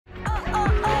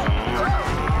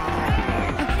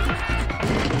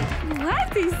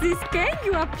is this game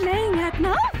you are playing at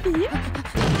now, Finn?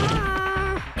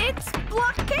 It's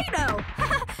Blockado!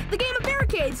 The game of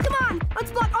barricades! Come on!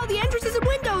 Let's block all the entrances and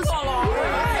windows!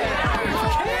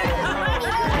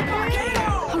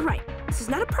 Alright, this is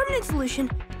not a permanent solution.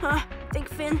 Think,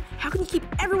 Finn, how can you keep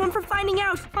everyone from finding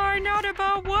out? Find out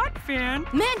about what, Finn?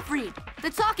 Manfred, the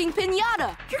talking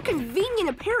piñata! Your convenient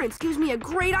appearance gives me a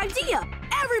great idea!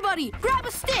 Everybody, grab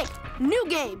a stick! New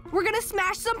game! We're gonna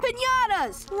smash some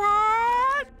piñatas!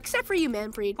 What? Except for you,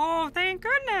 Manfred. Oh, thank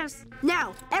goodness.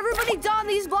 Now, everybody don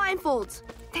these blindfolds.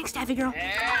 Thanks, Daffy Girl.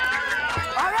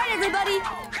 All right, everybody,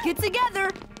 get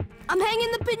together. I'm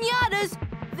hanging the piñatas.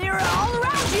 They're all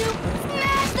around you.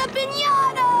 Smash the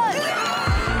piñatas!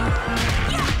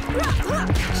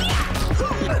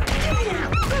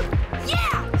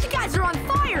 Yeah! You guys are on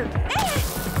fire!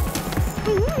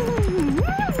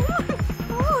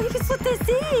 Oh, it is what they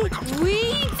say.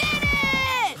 We did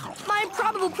it! My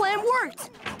improbable plan worked.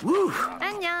 Woo!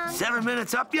 안녕. 7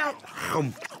 minutes up yet?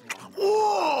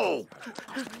 Whoa!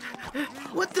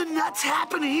 What the nuts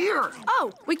happened here?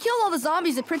 Oh, we killed all the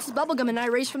zombies that Princess Bubblegum and I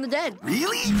raised from the dead.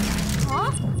 Really?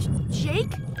 Huh?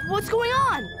 Jake? What's going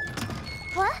on?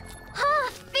 What?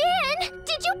 Finn!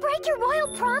 Did you break your royal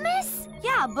promise?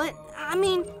 Yeah, but, I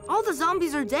mean, all the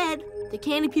zombies are dead. The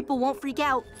candy people won't freak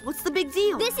out. What's the big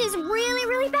deal? This is really,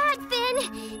 really bad, Finn.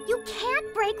 You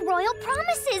can't break royal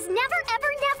promises. Never,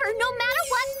 ever, never, no matter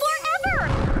what, forever.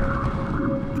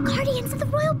 The guardians of the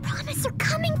royal promise are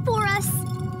coming for us.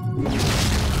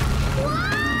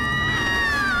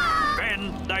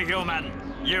 Finn the human,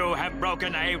 you have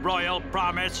broken a royal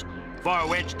promise, for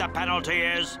which the penalty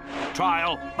is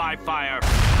trial by fire.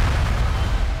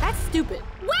 That's stupid.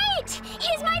 Wait!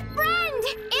 He's my friend!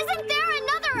 Isn't there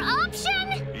another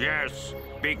option? Yes,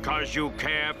 because you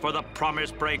care for the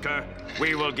promise breaker,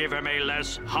 we will give him a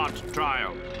less hot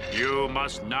trial. You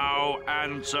must now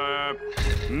answer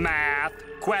math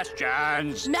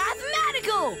questions.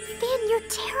 Mathematical! Finn, you're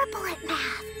terrible at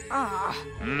math.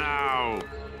 Now,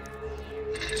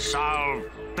 solve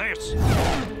this.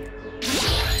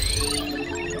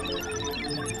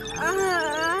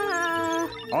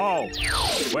 Oh,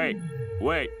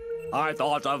 wait. I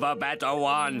thought of a better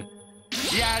one.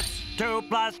 Yes, 2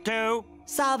 plus 2.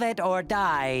 Solve it or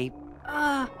die.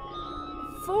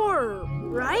 4,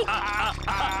 right?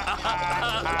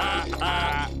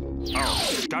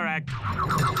 Oh, correct.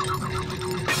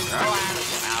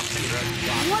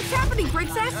 What's happening,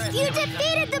 Princess? You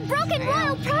defeated the broken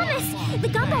royal promise. The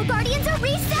Gumball Guardians are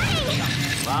resetting.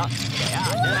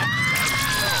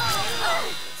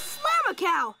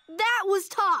 Slammacow! That was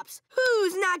tops.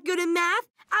 Who's not good at math?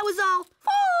 I was all 4.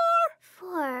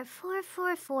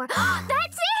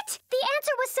 That's it! The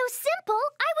answer was so simple,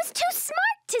 I was too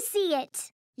smart to see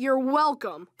it. You're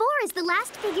welcome. 4 is the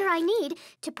last figure I need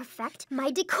to perfect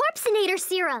my decorpsinator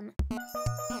serum.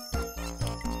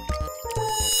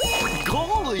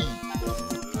 Golly!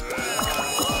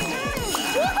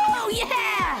 Woohoo!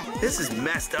 Yeah! This is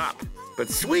messed up, but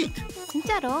sweet.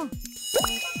 진짜로.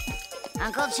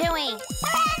 Uncle Chewy.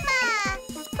 Grandma!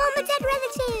 All my dead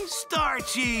relatives.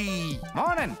 Starchy!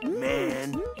 Morning.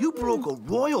 Man, you broke a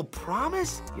royal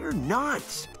promise? You're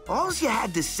nuts. All you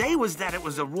had to say was that it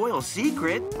was a royal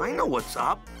secret. I know what's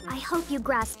up. I hope you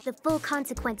grasp the full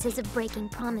consequences of breaking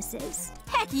promises.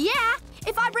 Heck yeah!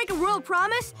 If I break a royal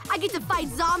promise, I get to fight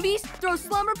zombies, throw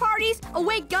slumber parties,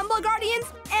 awake Gumball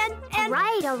Guardians, and... All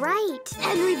right.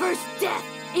 And reverse death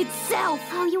itself.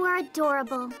 Oh, you are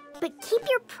adorable. But keep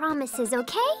your promises,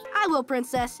 okay? I will,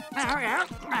 Princess.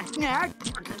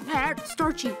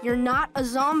 Starchy, you're not a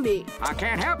zombie. I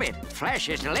can't help it. Flesh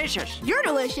is delicious. You're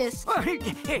delicious.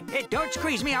 Don't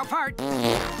squeeze me apart.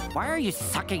 Why are you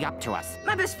sucking up to us?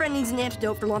 My best friend needs an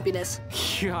antidote for lumpiness.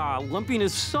 Yeah,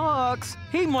 lumpiness sucks.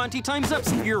 Hey, Monty, time's up,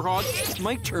 Spearhawk. It's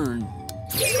my turn.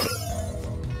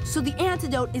 So the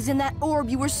antidote is in that orb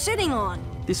you were sitting on.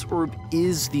 This orb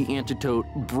is the antidote,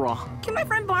 bruh. Can my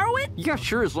friend borrow it? Yeah,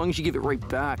 sure, as long as you give it right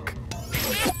back.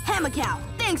 Hammacow.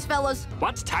 Thanks, fellas.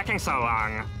 What's taking so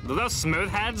long? Do those smooth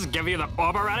heads give you the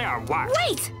orb already or what?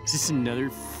 Wait! Is this another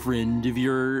friend of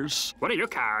yours? What do you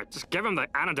care? Just give him the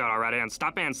antidote already and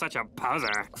stop being such a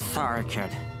poser. Sorry, kid.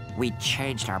 We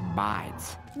changed our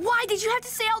minds. Why did you have to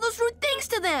say all those rude things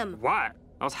to them? What?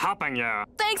 I was helping you.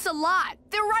 Thanks a lot.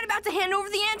 They were right about to hand over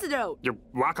the antidote. You're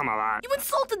welcome a lot. You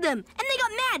insulted them, and they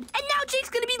got mad, and now Jake's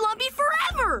gonna be lumpy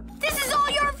forever. This is all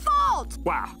your fault.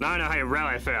 Wow, now I know how you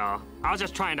really feel. I was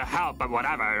just trying to help, but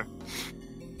whatever.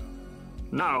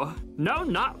 No,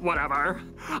 not whatever.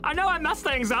 I know I mess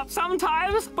things up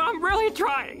sometimes, but I'm really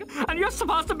trying. And you're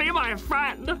supposed to be my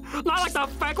friend, not like the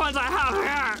fake ones I have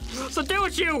here. So do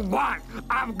what you want.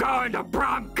 I'm going to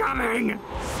prom coming.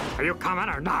 Are you coming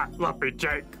or not, Lumpy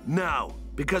Jake? No,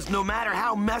 because no matter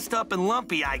how messed up and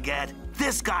lumpy I get,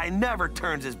 this guy never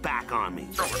turns his back on me.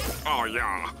 Oh,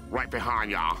 yeah. Right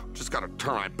behind ya. Just gotta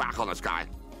turn my back on this guy.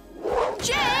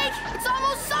 Jake! It's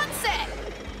almost sunset!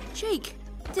 Jake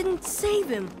didn't save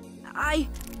him. I'll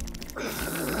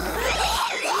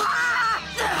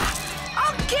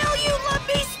kill you,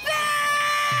 Lumpy Space!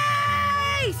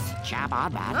 Jab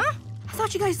on that. Huh? I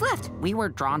thought you guys left. We were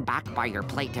drawn back by your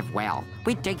plaintive wail.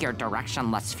 We dig your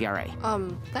directionless fury.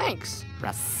 Thanks.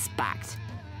 Respect.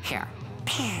 Here.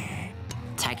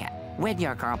 Take it. Win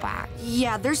your girl back.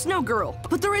 Yeah, there's no girl,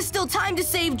 but there is still time to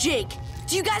save Jake.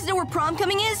 Do you guys know where prom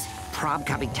coming is? Prom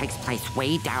coming takes place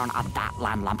way down on that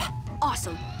land lump.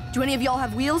 Awesome. Do any of y'all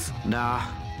have wheels? Nah,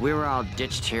 we were all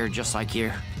ditched here just like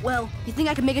you. Well, you think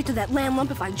I could make it to that land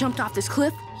lump if I jumped off this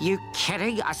cliff? You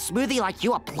kidding? A smoothie like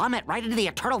you a plummet right into the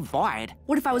eternal void.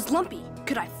 What if I was lumpy?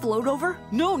 Could I float over?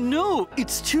 No,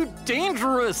 it's too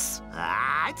dangerous.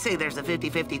 I'd say there's a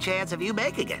 50-50 chance of you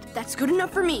making it. That's good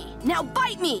enough for me. Now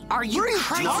bite me! Are you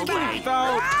crazy?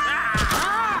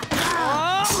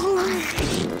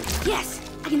 Yes!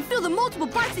 I can feel the multiple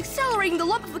bites accelerating the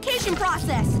lumpification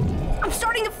process. I'm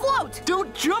starting to float.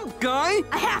 Don't jump, guy.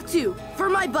 I have to, for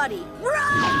my buddy.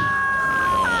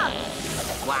 Rah!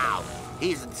 Wow,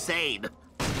 he's insane.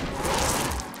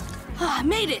 I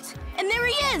made it, and there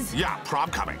he is. Yeah,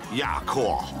 prom coming. Yeah,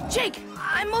 cool. Jake,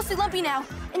 I'm mostly lumpy now,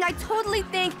 and I totally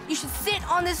think you should sit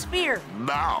on this sphere.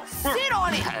 No. Sit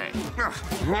on it. Hey.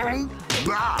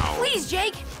 No. Please,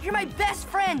 Jake, you're my best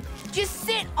friend. Just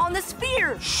sit on the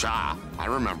sphere. Sha, I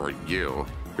remember you.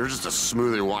 You're just a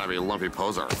smoothie wannabe lumpy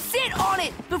poser. Sit on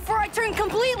it before I turn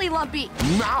completely lumpy.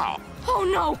 No. Oh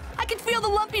no, I can feel the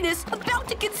lumpiness about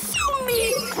to consume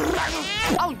me.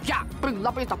 Oh yeah, being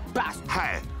lumpy is the best.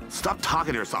 Hey, stop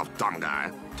talking to yourself, dumb guy.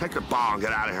 Take your ball and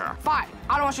get out of here. Fine,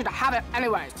 I don't want you to have it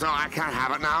anyways. So I can't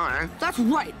have it now, eh? That's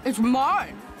right, it's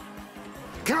mine.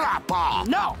 Give me that ball.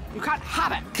 No, you can't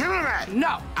have it. Give it to me.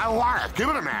 No. I want it. Give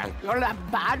it to me. You're that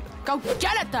bad? Go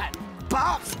get it then.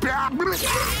 Ball.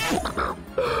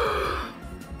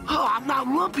 Oh, I'm not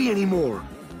lumpy anymore.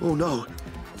 Oh no.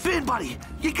 Finn, buddy,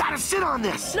 you gotta sit on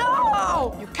this.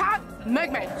 No! You can't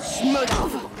make me smooth.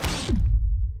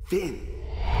 Finn.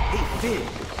 Hey, Finn.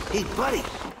 Hey, buddy.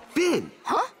 Finn.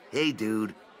 Huh? Hey,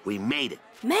 dude. We made it.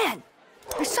 Man,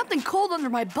 there's something cold under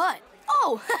my butt.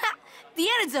 Oh, the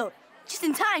antidote. Just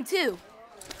in time, too.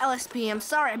 LSP, I'm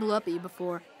sorry I blew up at you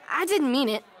before. I didn't mean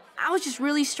it. I was just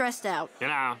really stressed out. You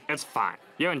know, it's fine.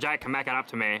 You and Jake can make it up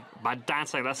to me by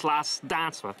dancing this last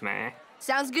dance with me.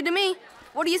 Sounds good to me.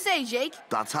 What do you say, Jake?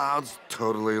 That sounds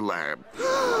totally lame.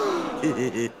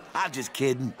 I'm just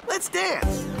kidding. Let's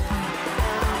dance.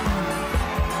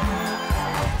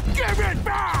 Give it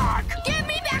back! Give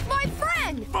me back my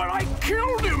friend! But I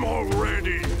killed him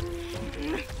already.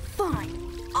 Fine.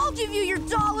 I'll give you your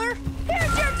 $1.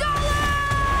 Here's your $1!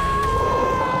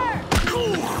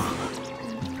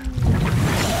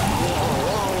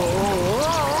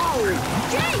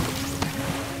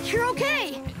 Jake! You're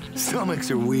okay. Stomachs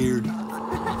are weird.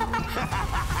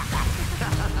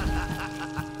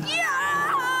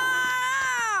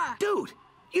 Yeah! Dude,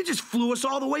 you just flew us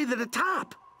all the way to the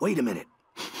top. Wait a minute.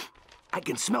 I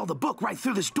can smell the book right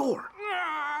through this door.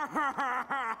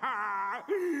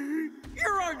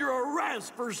 You're under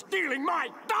arrest for stealing my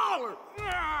 $1.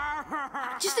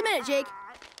 Just a minute, Jake.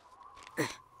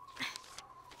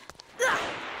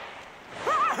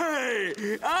 Hey!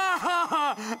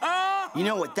 You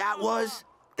know what that was?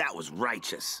 That was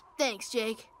righteous. Thanks,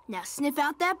 Jake. Now sniff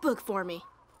out that book for me.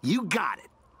 You got it.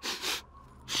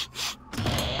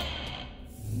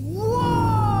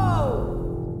 Whoa!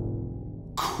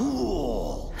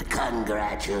 Cool.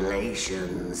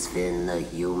 Congratulations, Finn the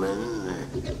human.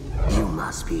 You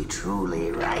must be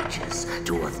truly righteous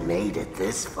to have made it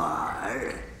this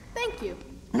far. Thank you.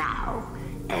 Now,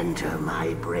 enter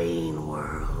my brain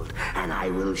world, and I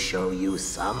will show you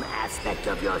some aspect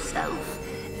of yourself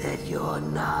that you're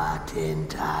not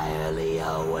entirely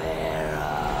aware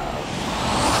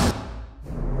of.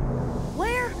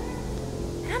 Where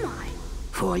am I?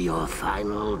 For your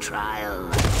final trial,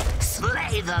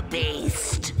 slay the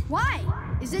beast! Why?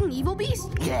 Is it an evil beast?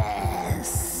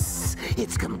 Yes,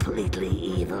 it's completely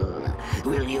evil.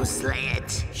 Will you slay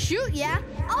it? Shoot, yeah.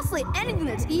 I'll slay anything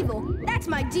that's evil. That's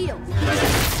my deal.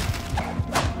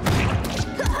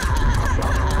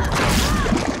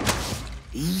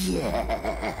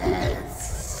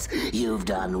 Yes, You've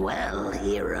done well,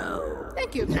 hero.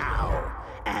 Thank you. Now,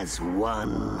 as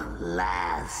one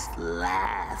last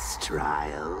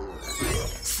trial,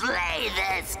 slay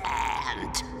this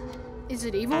ant. Is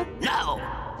it evil? No,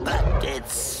 but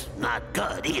it's not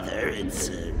good either. It's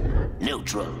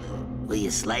neutral. Will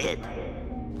you slay it?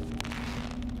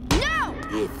 No!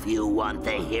 If you want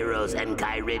the heroes and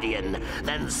Kyridian,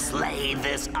 then slay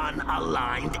this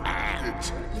unaligned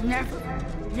ant.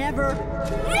 Never.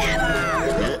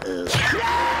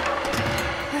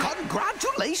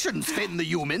 Congratulations, Finn the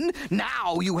human.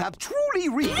 Now you have truly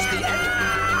reached the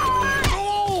end.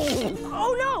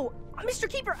 Oh no! Mr.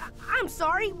 Keeper, I'm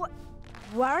sorry.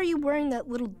 Why are you wearing that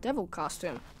little devil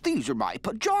costume? These are my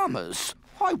pajamas.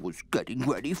 I was getting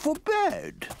ready for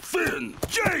bed. Finn!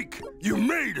 Jake! You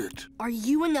made it! Are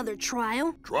you another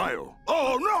trial? Trial?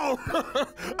 Oh, no!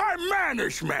 I'm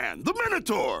Manish Man, the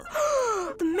Minotaur!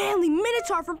 The manly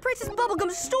Minotaur from Princess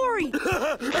Bubblegum's story!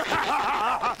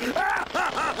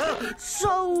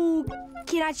 So,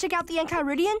 can I check out the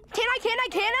Enchiridion? Can I?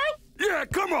 Yeah,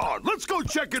 come on, let's go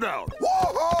check it out.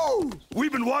 Woohoo!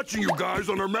 We've been watching you guys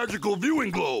on our magical viewing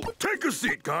globe. Take a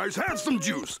seat, guys, have some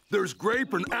juice. There's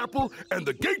grape and apple, and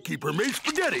the gatekeeper made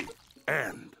spaghetti.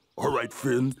 And, all right,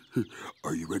 Finn,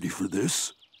 are you ready for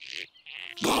this?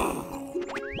 The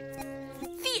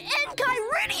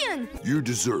Enchiridion! You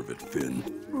deserve it, Finn.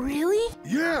 Really?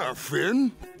 Yeah,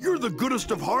 Finn. You're the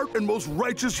goodest of heart and most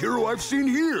righteous hero I've seen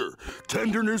here.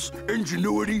 Tenderness,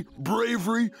 ingenuity,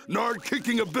 bravery,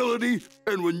 nard-kicking ability.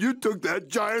 And when you took that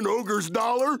giant ogre's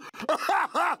dollar,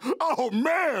 oh,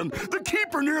 man, the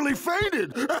keeper nearly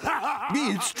fainted.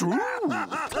 It's true.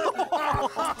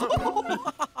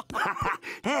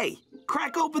 Hey,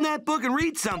 crack open that book and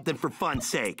read something for fun's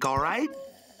sake, all right?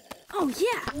 Oh,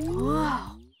 yeah. Whoa.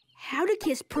 How to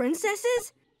kiss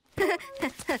princesses?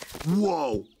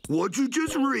 Whoa, what'd you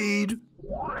just read?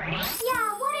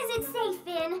 Yeah, what does it say,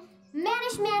 Finn?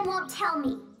 Manish Man won't tell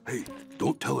me. Hey,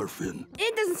 don't tell her, Finn.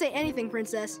 It doesn't say anything,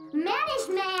 Princess. Manish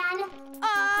Man!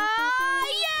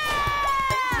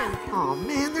 Yeah! Oh,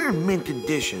 man, they're in mint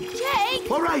condition.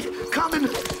 Jake! All right, coming.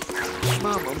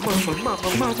 Mama.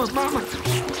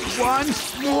 One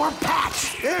more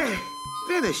patch. There,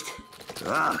 finished.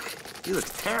 Ugh, you look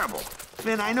terrible.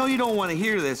 Finn, I know you don't want to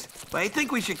hear this, but I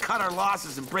think we should cut our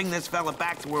losses and bring this fella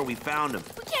back to where we found him.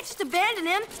 We can't just abandon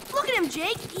him. Look at him,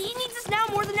 Jake. He needs us now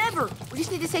more than ever. We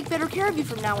just need to take better care of you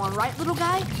from now on, right, little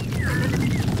guy?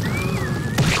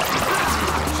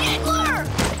 Jiggler!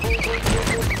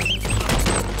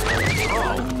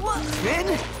 Oh, What?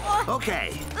 Finn?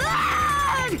 Okay.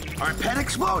 Our pet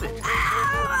exploded.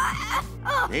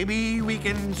 Maybe we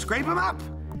can scrape him up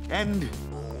and...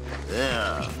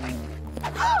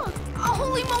 Oh,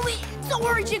 holy moly! Don't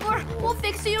worry, Jiggler. We'll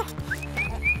fix you.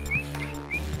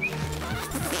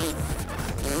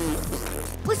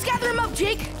 Let's gather him up,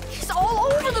 Jake. He's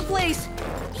all over the place.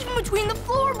 Even between the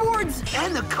floorboards.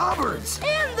 And the cupboards.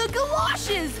 And the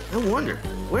galoshes. No wonder.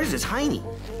 Where's his hiney?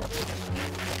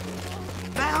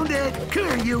 Found it. Come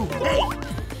here, you. Hey.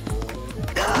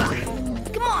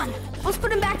 Come on. Let's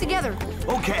put him back together.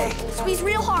 Okay. Squeeze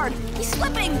real hard. He's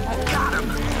slipping. Got him.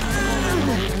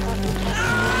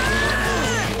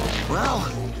 Well,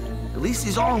 at least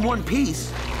he's all in one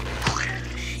piece.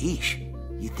 Sheesh.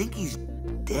 You think he's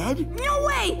dead? No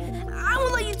way! I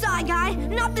won't let you die, guy.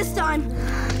 Not this time.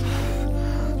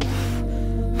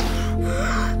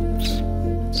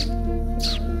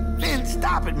 Man,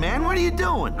 stop it, man. What are you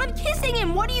doing? I'm kissing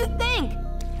him. What do you think?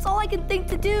 It's all I can think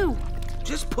to do.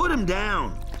 Just put him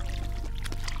down.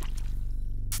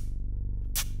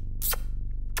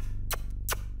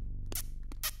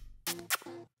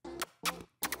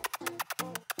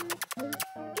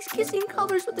 He's kissing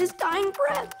colors with his dying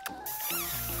breath.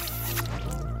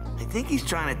 I think he's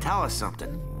trying to tell us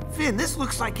something. Finn, this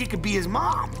looks like it could be his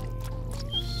mom.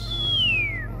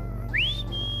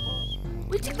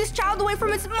 We took this child away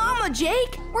from its mama,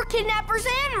 Jake. We're kidnappers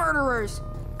and murderers.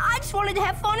 I just wanted to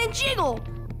have fun and jiggle.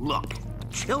 Look,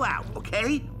 chill out,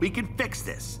 okay? We can fix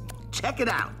this. Check it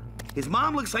out. His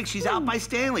mom looks like she's out by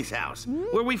Stanley's house,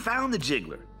 where we found the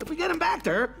jiggler. If we get him back to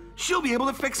her, she'll be able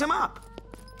to fix him up.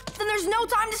 Then there's no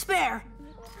time to spare.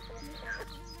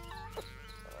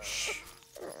 Shh.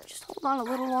 Just hold on a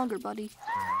little longer, buddy.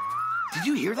 Did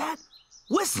you hear that?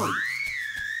 Whistling.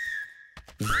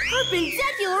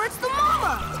 Perpendicular, it's the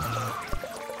mama!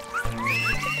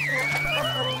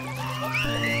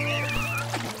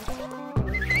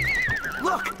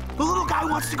 Look, the little guy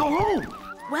wants to go home.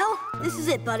 Well, this is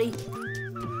it, buddy.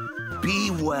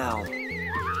 Be well.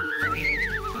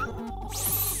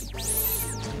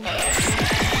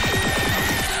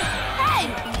 Hey!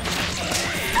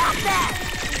 Stop that!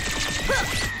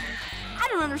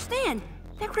 understand.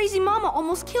 That crazy mama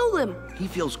almost killed him. He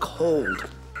feels cold.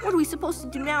 What are we supposed to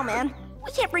do now, man?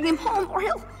 We can't bring him home, or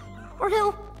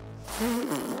he'll...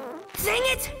 Dang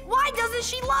it! Why doesn't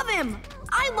she love him?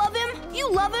 I love him,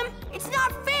 you love him. It's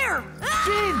not fair.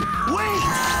 Finn, wait!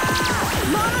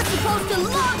 Mama's supposed to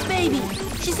love baby.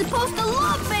 She's supposed to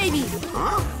love baby.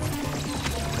 Huh?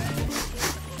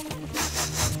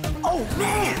 Oh,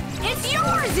 man! It's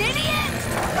yours, idiot!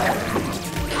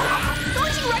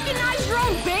 Don't you recognize your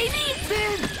own baby?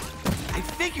 Finn! I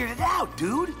figured it out,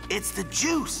 dude. It's the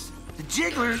juice. The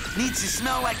jiggler needs to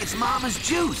smell like its mama's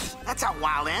juice. That's how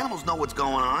wild animals know what's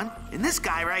going on. And this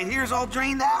guy right here is all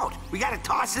drained out. We gotta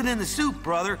toss it in the soup,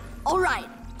 brother. All right,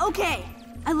 okay.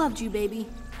 I loved you, baby.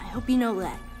 I hope you know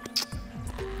that.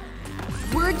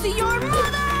 Word to your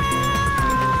mother!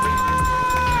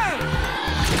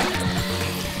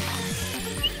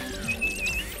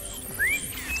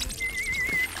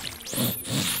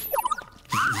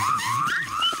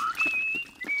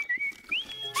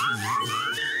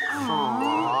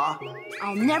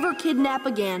 I'll never kidnap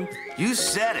again. You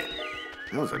said it.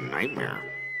 That was a nightmare.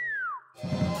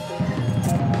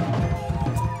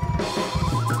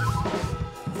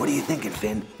 What are you thinking,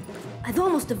 Finn? I've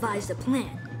almost devised a plan.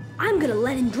 I'm gonna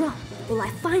let him drop while I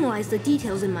finalize the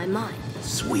details in my mind.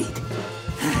 Sweet.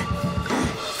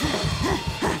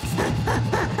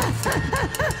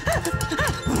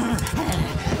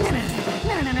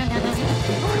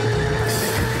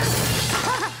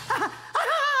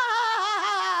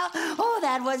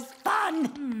 That was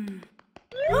fun!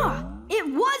 It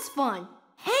was fun!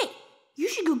 Hey, you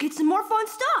should go get some more fun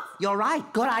stuff! You're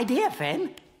right. Good idea,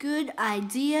 Finn. Good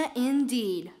idea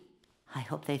indeed. I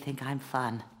hope they think I'm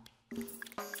fun.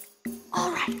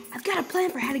 All right, I've got a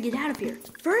plan for how to get out of here.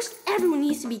 First, everyone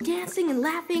needs to be dancing and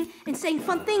laughing and saying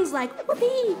fun things like,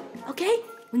 whoopee! Okay?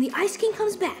 When the Ice King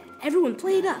comes back, everyone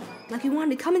play it up like we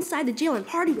wanted to come inside the jail and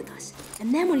party with us.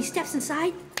 And then when he steps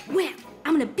inside, wham!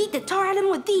 I'm gonna beat the tar out of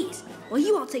him with these. While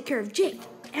you all take care of Jake.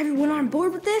 Everyone on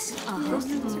board with this?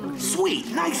 Sweet,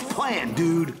 nice plan,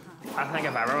 dude. I think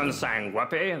if everyone's saying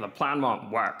whoopee, the plan won't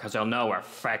work, because they'll know we're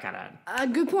faking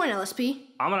it. Good point,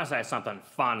 LSP. I'm gonna say something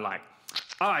fun like,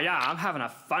 oh yeah, I'm having a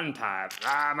fun time.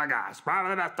 Oh my gosh,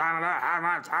 probably the best time I've ever had in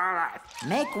my entire life.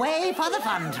 Make way for the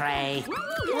fun tray.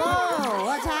 Whoa,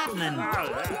 what's happening?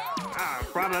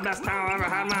 Probably the best time I've ever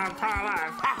had in my entire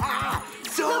life.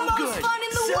 So the most good. Fun in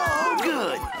the so world.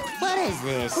 Good. What is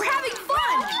this? We're having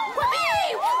fun.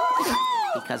 Whoopee!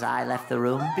 Because I left the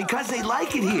room? Because they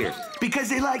like it here. Because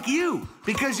they like you.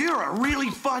 Because you're a really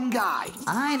fun guy.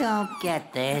 I don't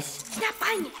get this. Stop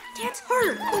fighting it. Dance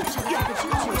harder.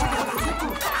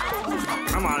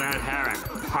 Come on in here and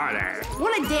party.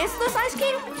 Wanna dance with us, Ice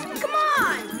King? Come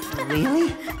on.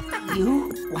 Really?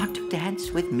 You want to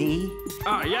dance with me?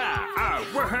 Oh yeah. Oh,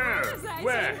 we're here.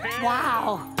 We're here.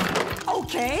 Wow.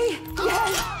 Okay.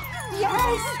 Yes.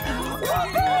 Yes.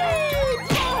 Whoopee!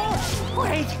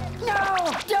 Wait. No.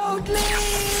 Don't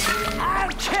leave.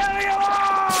 I'll kill you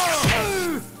all.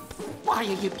 Why are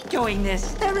you doing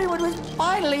this? Everyone was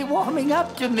finally warming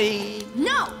up to me.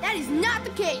 No, that is not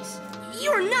the case.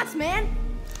 You're nuts, man.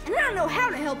 And I don't know how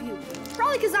to help you.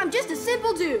 Probably because I'm just a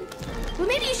simple dude. But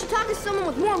maybe you should talk to someone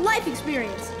with more life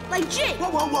experience, like Jake. Whoa,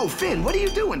 whoa, whoa, Finn, what are you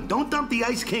doing? Don't dump the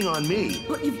Ice King on me.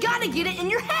 But you've got to get it in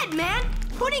your head, man.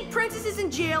 Putting princesses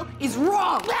in jail is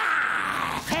wrong.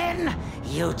 Finn,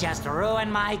 you just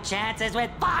ruined my chances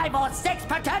with 5 or 6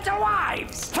 potential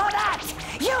wives. For that,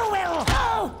 you will...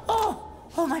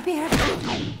 Oh, my beard.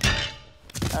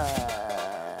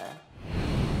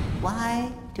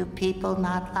 Why do people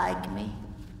not like me?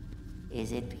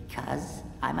 Is it because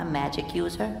I'm a magic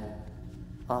user?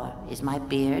 Or is my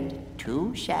beard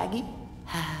too shaggy?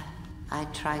 I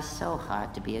try so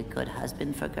hard to be a good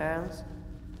husband for girls.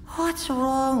 What's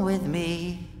wrong with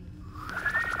me?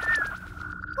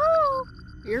 Oh,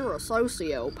 you're a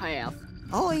sociopath.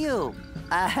 Who are you?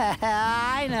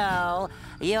 I know.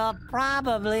 You're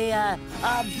probably a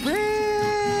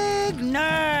big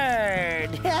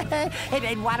nerd.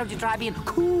 Hey, why don't you try being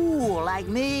cool like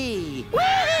me?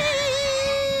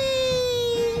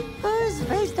 Oh, his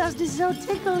face dust is so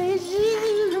ticklish.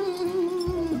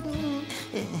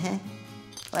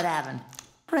 What happened?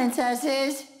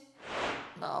 Princesses?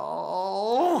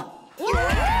 No.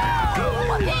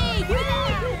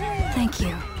 Thank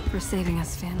you for saving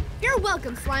us, Finn. You're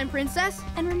welcome, Slime Princess.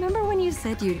 And remember when you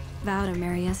said you'd vow to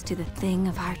marry us to the thing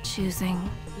of our choosing?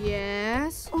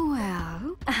 Yes?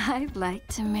 Well, I'd like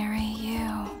to marry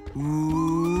you.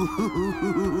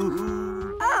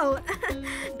 Oh,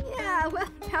 yeah, well,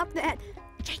 about that.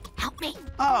 Jake, help me.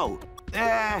 Oh,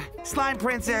 Slime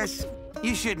Princess,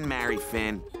 You shouldn't marry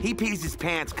Finn. He pees his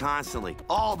pants constantly,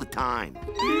 all the time.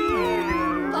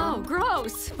 Oh,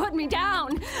 gross. Put me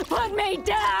down. Put me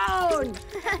down!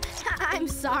 I'm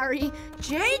sorry.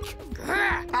 Jake?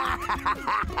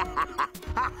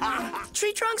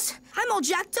 Tree Trunks, I'm all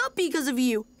jacked up because of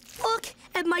you. Look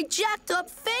at my jacked up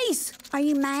face. Are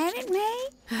you mad at me?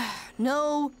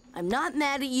 No, I'm not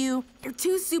mad at you. You're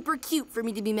too super cute for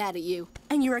me to be mad at you.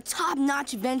 And you're a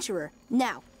top-notch adventurer.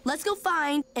 Now, let's go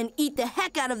find and eat the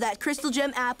heck out of that crystal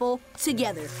gem apple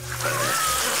together.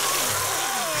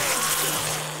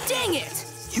 Dang it!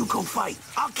 You go fight.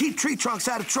 I'll keep Tree Trunks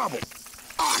out of trouble.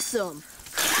 Awesome!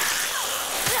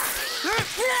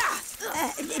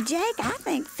 Jake, I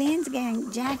think Finn's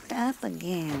getting jacked up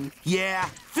again. Yeah,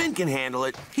 Finn can handle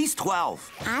it. He's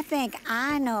 12. I think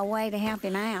I know a way to help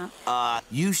him out.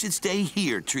 You should stay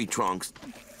here, Tree Trunks.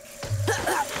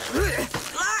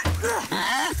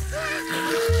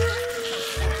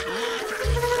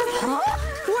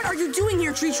 What are you doing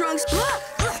here, Tree Trunks?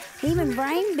 Even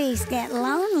brain beasts get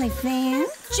lonely, Finn.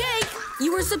 Jake,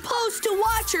 you were supposed to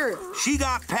watch her. She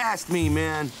got past me,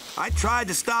 man. I tried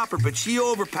to stop her, but she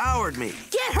overpowered me.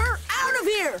 Get her out of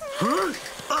here! Huh?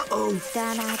 Uh-oh.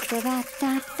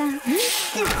 Da-da-da-da-da-da.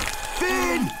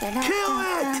 Finn, kill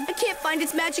it! I can't find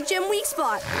its magic gem weak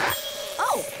spot.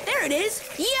 Oh, there it is.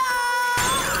 Yeah!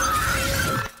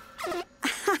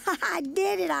 I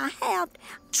did it. I helped.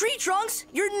 Tree Trunks,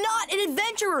 you're not an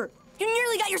adventurer. You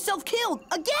nearly got yourself killed.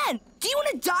 Again! Do you want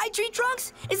to die, Tree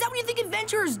Trunks? Is that what you think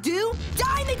adventurers do?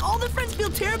 Die and make all their friends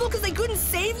feel terrible because they couldn't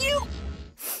save you?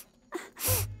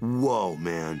 Whoa,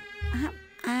 man.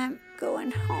 I'm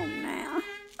going home now.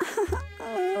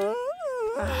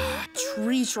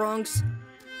 Tree Trunks.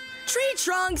 Tree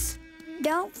Trunks!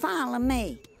 Don't follow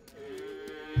me.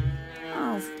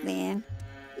 Oh, Finn,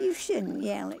 you shouldn't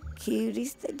yell at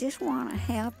cuties that just want to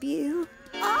help you.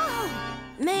 Oh,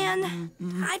 man,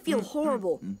 I feel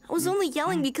horrible. I was only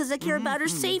yelling because I care about her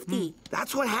safety.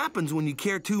 That's what happens when you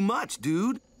care too much,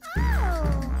 dude.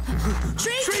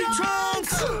 Tree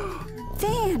Trunks!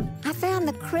 Finn, I found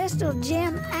the crystal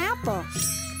gem apple.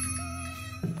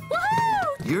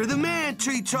 Woohoo! You're the man,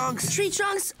 Tree Trunks. Tree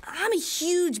Trunks, I'm a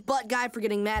huge butt guy for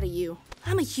getting mad at you.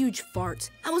 I'm a huge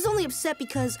fart. I was only upset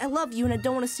because I love you and I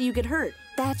don't want to see you get hurt.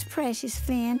 That's precious,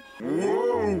 Finn.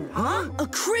 Whoa. Huh? A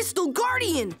crystal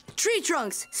guardian! Tree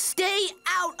Trunks, stay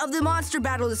out of the monster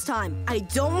battle this time. I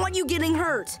don't want you getting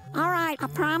hurt. All right, I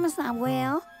promise I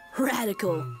will.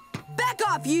 Radical. Back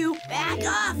off, you! Back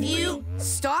off, you!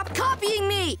 Stop copying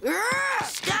me!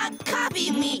 Stop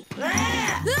copying me! Ow!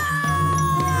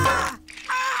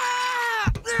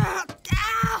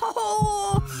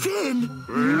 Finn!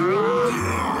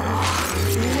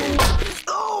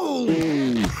 Oh!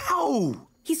 Ow!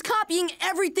 He's copying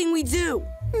everything we do.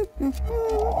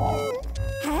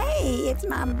 Hey, it's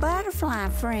my butterfly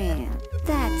friend.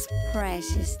 That's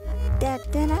precious. Da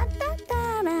da da da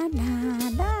da da da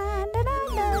da da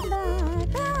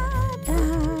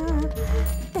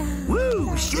da.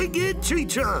 Woo! Shake it, Tree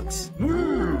Trunks!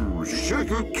 Woo!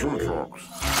 Shake it, Tree Trunks.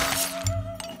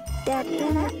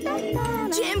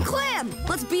 Jam Clam!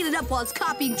 Let's beat it up while it's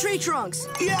copying Tree Trunks.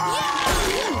 Yeah!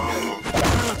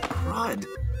 Crud.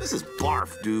 This is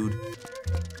barf, dude.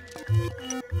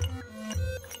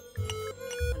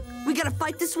 We gotta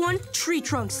fight this one Tree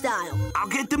Trunk style. I'll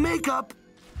get the makeup.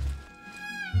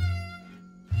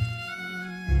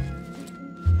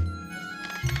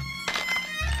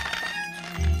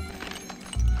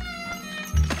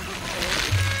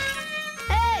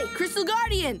 Hey, Crystal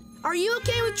Guardian! Are you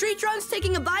okay with Tree Trunks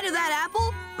taking a bite of that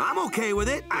apple? I'm okay with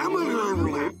it.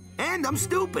 And I'm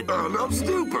stupid.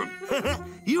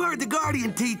 You heard the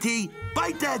Guardian, TT.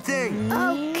 Bite that thing.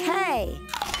 Okay.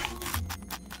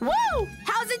 Woo!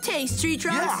 How's it taste, Tree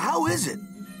Trunks? Yeah, how is it?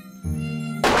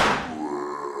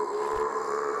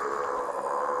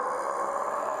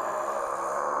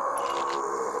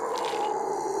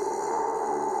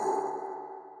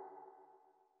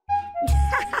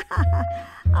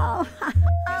 Oh.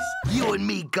 You and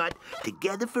me, Gut,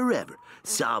 together forever,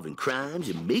 solving crimes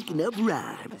and making up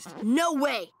rhymes. No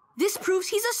way. This proves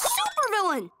he's a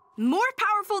supervillain. More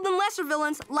powerful than lesser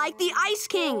villains like the Ice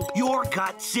King. Your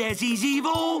gut says he's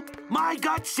evil. My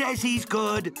gut says he's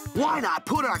good. Why not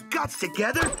put our guts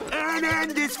together and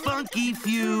end this funky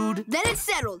feud? Then it's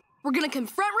settled. We're gonna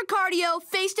confront Ricardio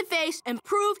face to face and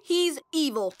prove he's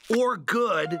evil. Or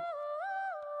good.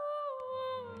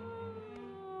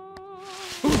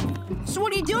 So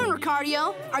what are you doing,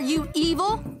 Ricardio? Are you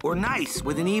evil? Or nice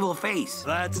with an evil face?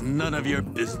 That's none of your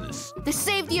business. The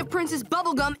safety of Princess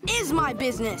Bubblegum is my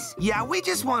business. Yeah, we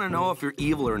just want to know if you're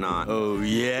evil or not. Oh,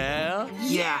 yeah?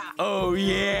 Yeah. Oh,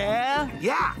 yeah?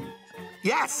 Yeah.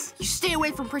 Yes! You stay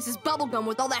away from Princess Bubblegum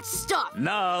with all that stuff!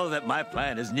 Now that my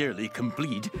plan is nearly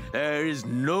complete, there is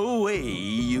no way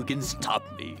you can stop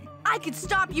me. I could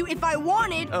stop you if I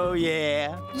wanted! Oh,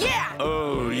 yeah? Yeah!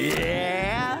 Oh,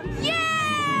 yeah?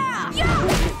 Yeah!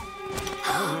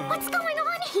 Yeah! What's going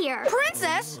on here?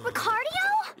 Princess!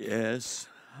 Ricardio? Yes,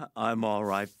 I'm all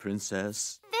right,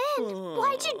 Princess. Finn,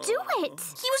 why'd you do it?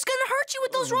 He was gonna hurt you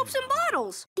with those ropes and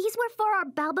bottles! These were for our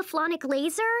balbaflonic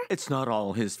laser? It's not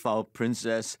all his fault,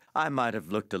 Princess. I might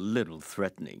have looked a little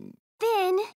threatening.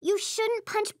 Finn, you shouldn't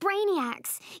punch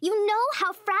brainiacs. You know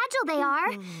how fragile they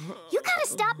are. You gotta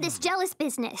stop this jealous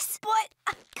business.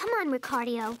 But... Come on,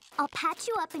 Ricardio. I'll patch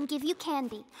you up and give you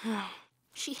candy.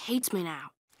 She hates me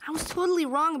now. I was totally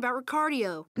wrong about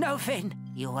Ricardio. No, Finn,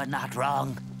 you are not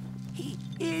wrong. He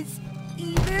is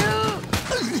evil.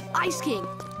 Ice King,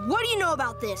 what do you know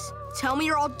about this? Tell me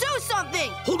or I'll do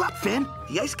something! Hold up, Finn.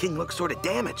 The Ice King looks sort of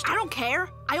damaged. I don't care.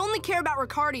 I only care about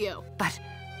Ricardio. But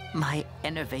my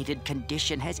enervated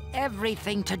condition has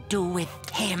everything to do with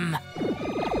him.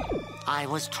 I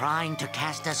was trying to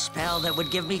cast a spell that would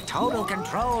give me total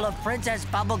control of Princess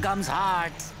Bubblegum's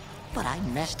heart. But I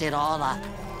messed it all up.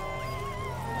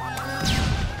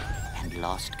 And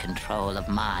lost control of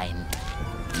mine.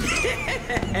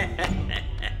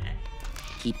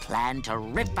 He planned to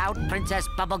rip out Princess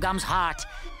Bubblegum's heart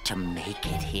to make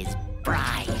it his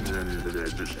bride.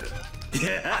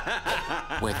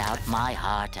 Without my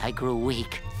heart, I grew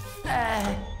weak.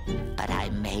 But I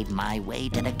made my way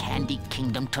to the Candy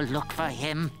Kingdom to look for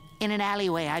him. In an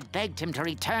alleyway, I begged him to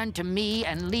return to me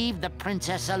and leave the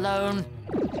princess alone.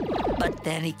 But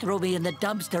then he threw me in the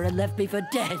dumpster and left me for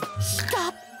dead.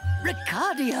 Stop,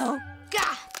 Ricardio!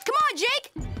 Gah! Come on,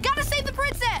 Jake! Gotta save the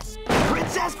princess!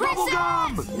 Princess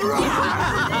Bubblegum!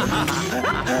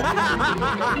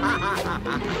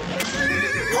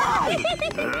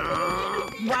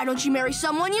 Why don't you marry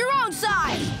someone your own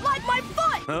size? Like my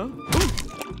foot! Huh?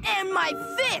 And my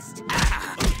fist!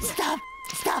 Stop!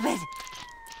 Stop it!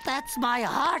 That's my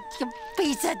heart, you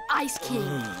piece of... Ice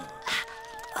King.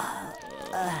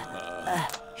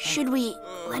 Should we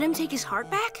let him take his heart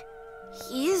back?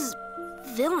 He is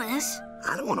villainous.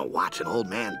 I don't want to watch an old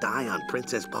man die on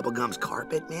Princess Bubblegum's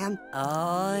carpet, man.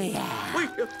 Oh, yeah.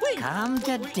 Wait. Come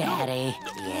to Daddy.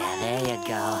 Yeah, there you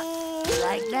go.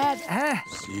 Like that, huh?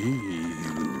 See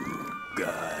you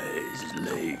guys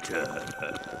later.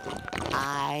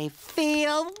 I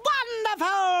feel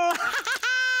wonderful!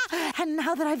 And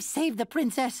now that I've saved the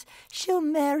princess, she'll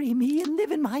marry me and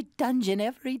live in my dungeon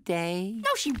every day.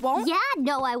 No, she won't. Yeah,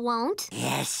 no, I won't.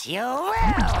 Yes, you will.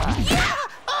 Yeah!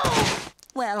 Oh!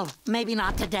 Well, maybe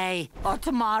not today or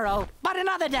tomorrow, but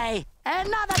another day.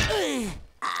 Another...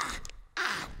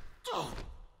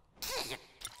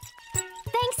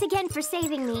 Thanks again for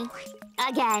saving me.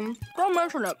 Again. Don't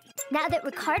mention it. Now that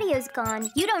Ricardio's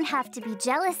gone, you don't have to be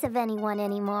jealous of anyone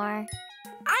anymore.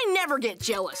 I never get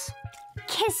jealous.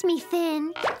 Kiss me,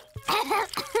 Finn.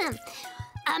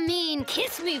 I mean,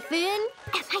 kiss me, Finn.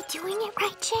 Am I doing it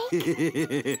right,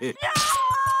 Jake? No!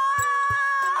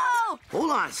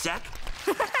 Hold on a sec.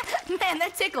 Man,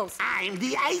 that tickles. I'm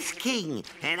the Ice King,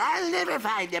 and I'll never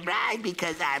find a bride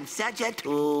because I'm such a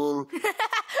tool.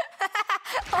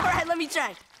 All right, let me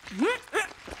try.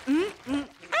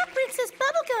 I'm Princess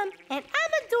Bubblegum, and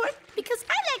I'm a dork because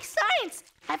I like science.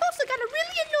 I've also got a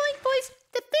really annoying voice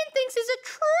that Finn thinks is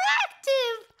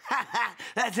attractive.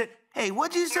 That's it. Hey,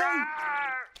 what'd you say?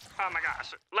 Oh my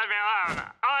gosh, leave me alone.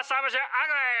 All I saw was you're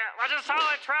ugly, which is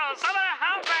totally true. Somebody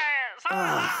help me!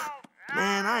 Somebody help!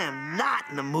 Man, I am not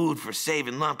in the mood for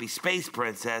saving Lumpy Space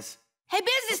Princess. Hey,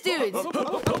 business dudes!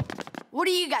 What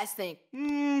do you guys think?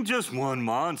 Just one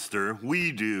monster.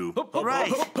 We do.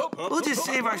 Right. We'll just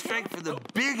save our strength for the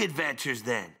big adventures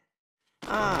then.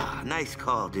 Ah, nice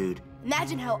call, dude.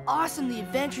 Imagine how awesome the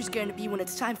adventure's going to be when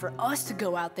it's time for us to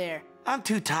go out there. I'm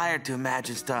too tired to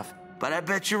imagine stuff, but I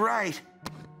bet you're right.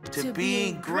 To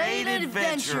being great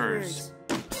adventurers.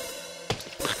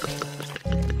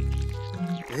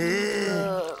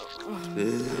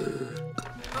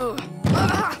 Oh,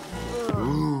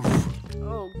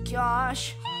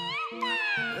 gosh.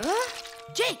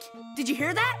 Jake, did you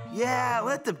hear that? Yeah,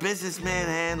 let the businessman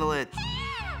handle it.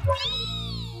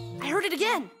 I heard it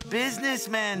again.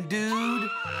 Businessman, dude.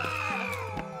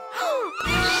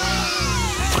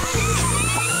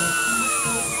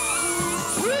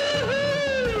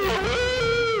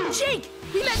 Jake,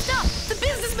 we messed up. The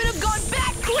businessmen have gone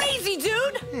back crazy,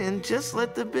 dude. And just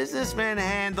let the businessman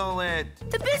handle it.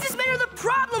 The businessmen are the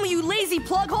problem, you lazy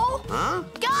plug hole. Huh?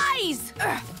 Guys!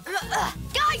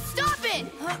 Guys, stop it!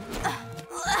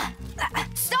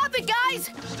 Stop Stop it, guys!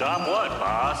 Stop what,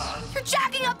 boss? You're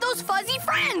jacking up those fuzzy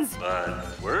friends! But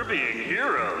we're being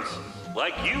heroes.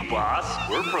 Like you, boss,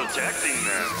 we're protecting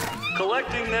them.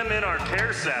 Collecting them in our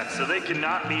care sacks so they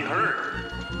cannot be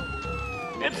hurt.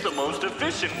 It's the most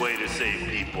efficient way to save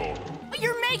people. But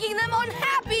you're making them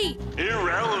unhappy!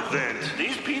 Irrelevant.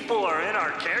 These people are in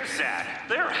our care sack.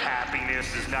 Their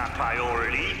happiness is not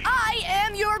priority. I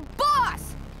am your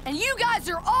boss! And you guys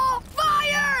are all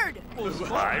fired!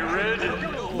 Fired?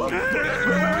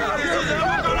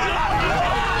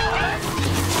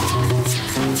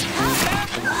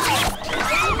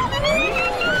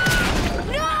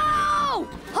 No!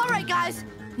 All right, guys.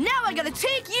 Now I gotta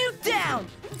take you down,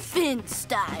 Finn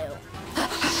style.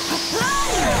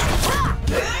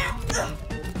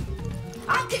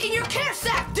 I'm kicking your care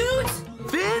sack, dudes!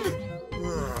 Finn?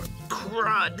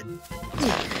 Crud.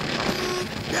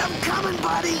 I'm coming,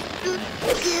 buddy.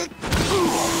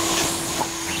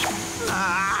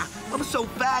 I'm so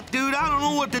fat, dude. I don't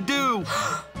know what to do.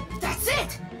 That's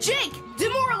it! Jake,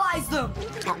 demoralize them!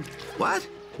 What?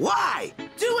 Why?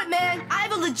 Do it, man! I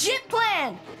have a legit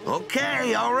plan!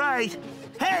 Okay, all right.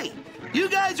 Hey, you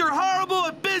guys are horrible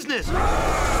at business.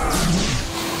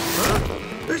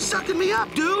 They're sucking me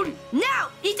up, dude. Now,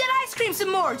 eat that ice cream some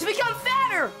more to become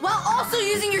fatter, while also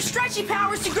using your stretchy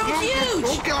powers to grow huge!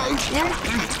 Okay.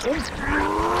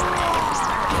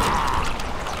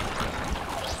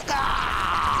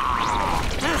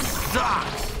 This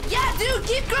sucks. Yeah, dude,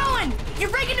 keep growing! You're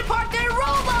breaking apart their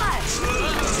robots!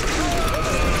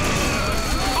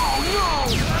 Oh,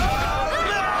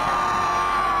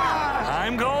 no!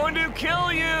 I'm going to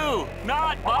kill you,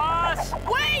 not boss.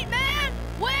 Wait, man!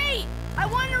 Wait! I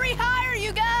want to rehire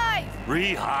you guys!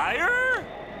 Rehire?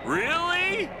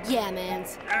 Really? Yeah,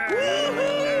 mans.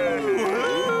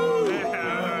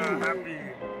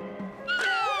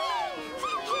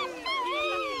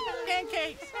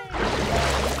 Pancakes!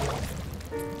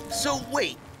 So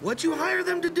wait, what'd you hire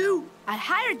them to do? I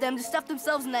hired them to stuff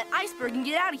themselves in that iceberg and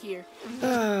get out of here.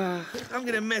 I'm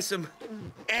gonna miss them.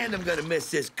 And I'm gonna miss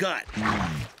this gut.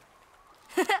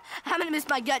 I'm gonna miss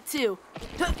my gut, too.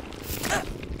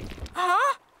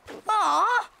 Huh?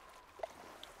 Aw!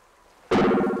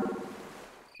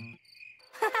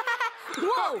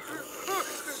 Whoa!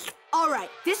 All right,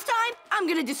 this time, I'm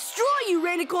gonna destroy you,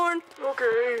 Rainicorn!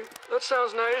 Okay, that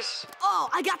sounds nice. Oh,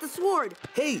 I got the sword!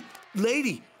 Hey,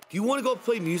 lady, do you want to go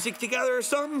play music together or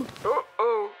something?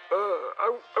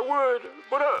 I would,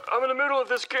 but I'm in the middle of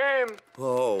this game.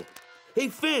 Oh. Hey,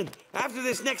 Finn, after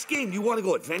this next game, do you want to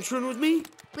go adventuring with me?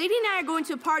 Lady and I are going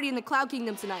to a party in the Cloud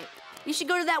Kingdom tonight. You should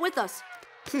go to that with us.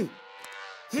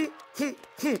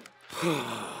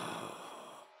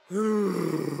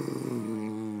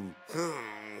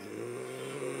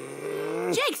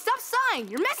 Jake, stop sighing!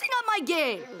 You're messing up my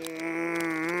game!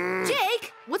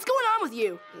 Jake, what's going on with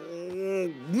you?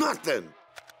 Nothing.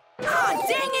 Oh,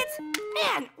 dang it!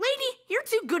 Man, lady, you're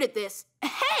too good at this.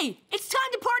 Hey, it's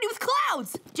time to party with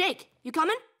clouds! Jake, you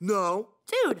coming? No.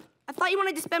 Dude, I thought you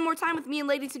wanted to spend more time with me and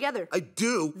Lady together. I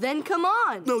do. Then come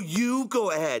on. No, you go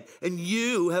ahead, and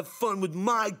you have fun with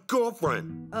my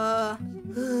girlfriend.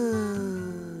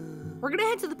 We're gonna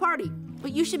head to the party,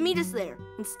 but you should meet us there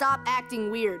and stop acting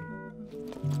weird.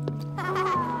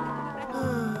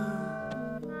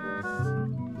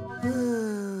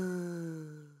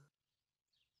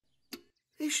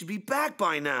 They should be back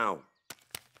by now.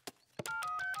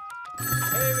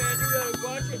 Hey, man, you gotta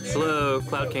watch it. Hello,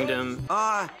 Cloud Kingdom.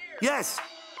 Yes.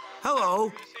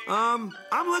 Hello. I'm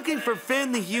looking for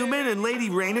Finn the human and Lady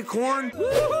Rainicorn.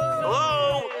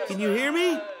 Hello? Can you hear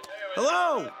me?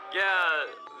 Hello? Yeah,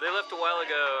 they left a while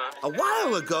ago. A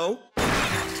while ago?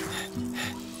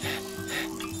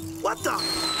 What the?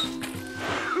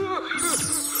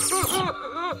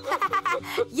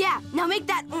 Yeah, now make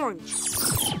that orange.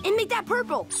 And make that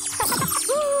purple.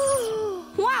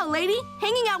 Wow, lady,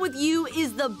 hanging out with you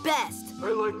is the best. I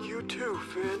like you too,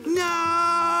 Finn. No!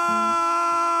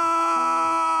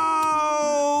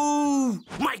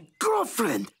 My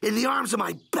girlfriend in the arms of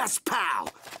my best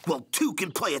pal. Well, two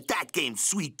can play at that game,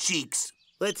 sweet cheeks.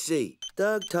 Let's see.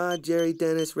 Doug, Todd, Jerry,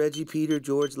 Dennis, Reggie, Peter,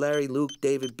 George, Larry, Luke,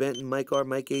 David, Benton, Mike R,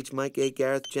 Mike H, Mike A,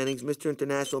 Gareth Jennings, Mr.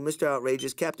 International, Mr.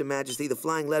 Outrageous, Captain Majesty, the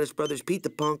Flying Lettuce Brothers, Pete the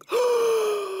Punk.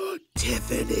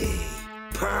 Tiffany.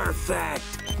 Perfect.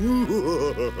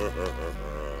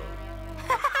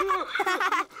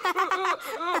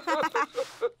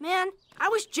 Man, I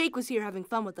wish Jake was here having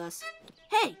fun with us.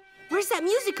 Hey, where's that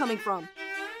music coming from?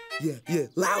 Yeah,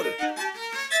 louder.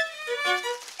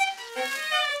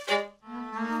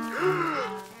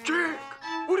 Jake,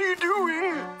 what are you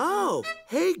doing? Oh,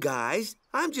 Hey, guys.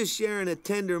 I'm just sharing a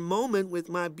tender moment with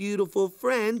my beautiful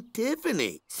friend,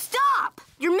 Tiffany. Stop!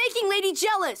 You're making Lady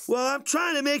jealous. Well, I'm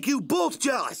trying to make you both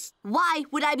jealous. Why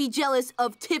would I be jealous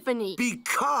of Tiffany?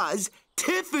 Because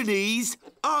Tiffany's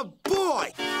a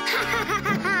boy.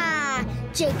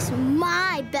 Jake's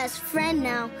my best friend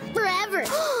now, forever.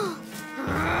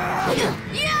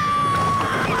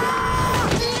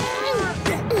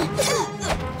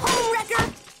 Home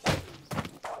wrecker!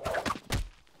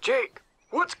 Jake,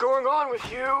 what's going on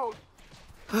with you?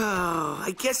 Oh,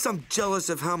 I guess I'm jealous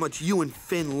of how much you and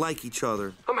Finn like each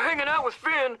other. I'm hanging out with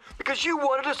Finn because you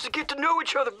wanted us to get to know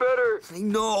each other better. I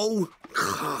know.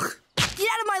 Get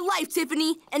out of my life,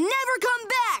 Tiffany, and never come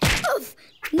back! Oof!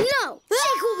 No!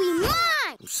 Jake will be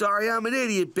mine! I'm sorry I'm an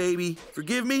idiot, baby.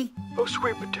 Forgive me? Oh,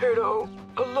 sweet potato,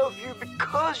 I love you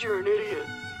because you're an idiot.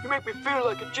 You make me feel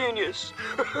like a genius.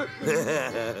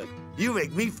 You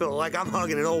make me feel like I'm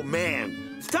hugging an old man.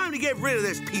 It's time to get rid of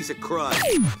this piece of crud.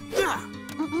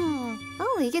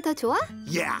 이게 더 좋아?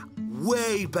 Yeah,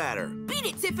 way better. Beat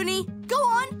it, Tiffany. Go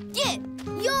on, get.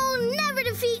 You'll never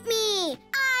defeat me.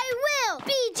 I will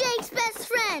be Jake's best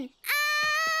friend.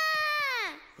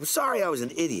 I'm sorry I was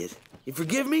an idiot. You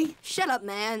forgive me? Shut up,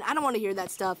 man. I don't want to hear that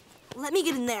stuff. Let me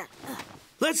get in there.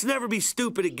 Let's never be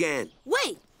stupid again.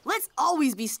 Wait, let's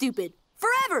always be stupid.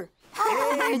 Forever.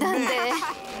 Okay,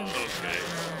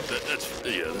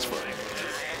 that's fine.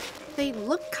 They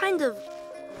look kind of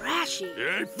rashy.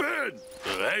 Hey, Finn!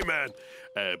 Hey, man.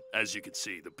 As you can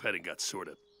see, the petting got sort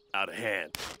of out of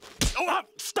hand. Oh,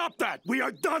 stop that! We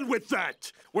are done with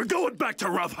that! We're going back to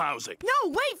roughhousing. No,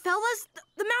 wait, fellas.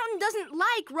 The mountain doesn't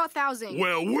like roughhousing.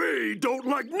 Well, we don't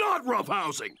like not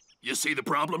roughhousing. You see the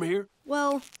problem here?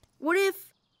 Well, what if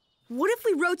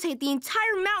we rotate the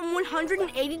entire mountain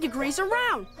 180 degrees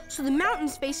around, so the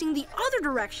mountain's facing the other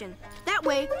direction? That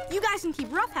way, you guys can keep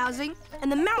roughhousing,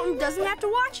 and the mountain doesn't have to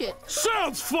watch it.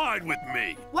 Sounds fine with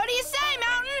me. What do you say,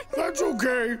 Mountain? That's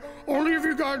okay. Only if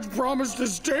you guys promise to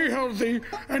stay healthy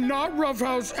and not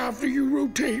roughhouse after you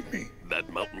rotate me. That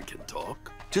mountain can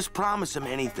talk? Just promise him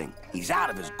anything. He's out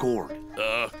of his gourd.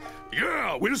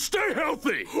 Yeah, we'll stay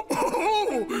healthy.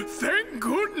 Oh, thank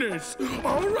goodness.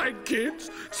 All right, kids,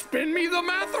 spin me the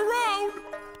math around.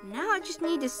 Now I just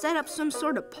need to set up some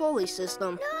sort of pulley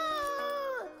system. No!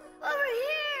 Over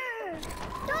here!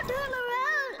 Don't turn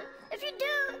around. If you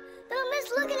do, then I'll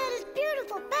miss looking at his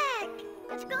beautiful back.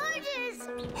 It's gorgeous.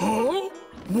 Huh?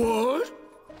 What?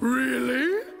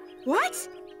 Really? What?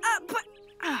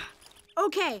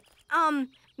 Okay,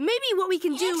 maybe what we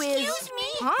can do is... Excuse me?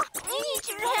 Huh? We need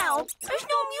your help. There's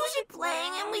no music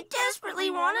playing, and we desperately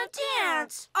want to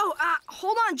dance. Oh,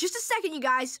 hold on just a second, you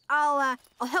guys. I'll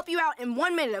help you out in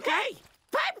 1 minute, okay? Hey,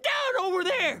 pipe down over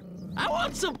there. I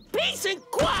want some peace and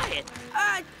quiet.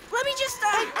 Let me just,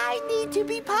 I need to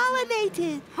be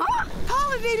pollinated. Huh?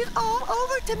 Pollinated all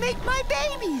over to make my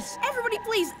babies. Everybody,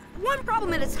 please, one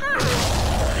problem at a time.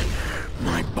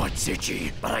 My butt's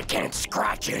itchy, but I can't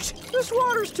scratch it. This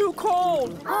water's too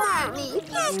cold. Mommy,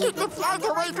 let's get the flag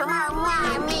away from our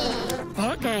mommy.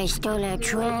 That guy's still a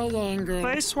triangle.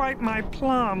 They swiped my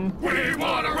plum. We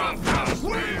want a roughhouse.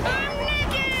 I'm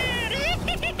naked.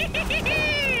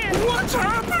 What's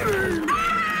happening?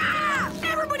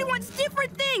 Everybody wants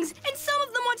different things, and some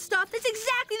of them want stuff that's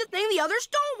exactly the thing the others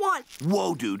don't want.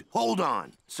 Whoa, dude, hold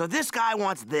on. So this guy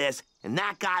wants this, and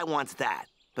that guy wants that.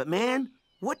 But man,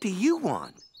 what do you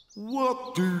want?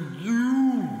 What do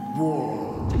you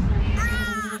want?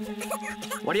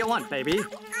 What do you want, baby?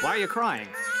 Why are you crying?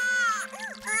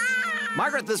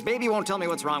 Margaret, this baby won't tell me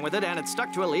what's wrong with it, and it's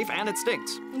stuck to a leaf, and it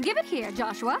stinks. Give it here,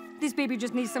 Joshua. This baby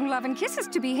just needs some love and kisses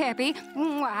to be happy.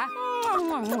 Mwah.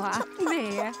 Mwah, mwah.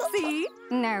 There, see?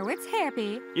 Now it's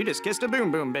happy. You just kissed a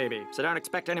boom boom baby, so don't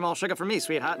expect any more sugar from me,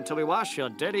 sweetheart, until we wash your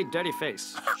dirty, dirty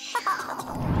face.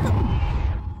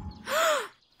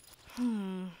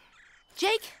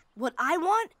 Jake, what I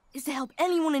want is to help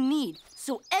anyone in need,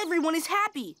 so everyone is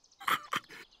happy.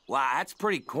 Wow, that's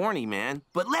pretty corny, man.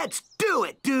 But let's do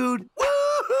it, dude!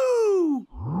 Woohoo!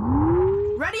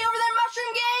 Ready over there,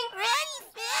 Mushroom Gang? Ready,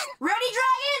 Finn? Ready,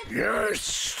 Dragon? Yes,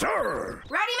 sir.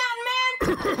 Ready,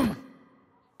 Mountain Man?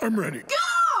 I'm ready.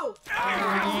 Go!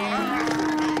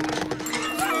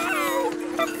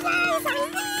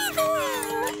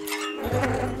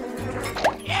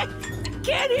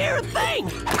 Can't hear a thing.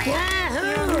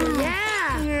 Yahoo!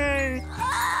 Yeah!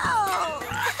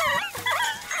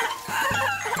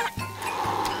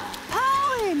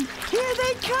 Pollen! Here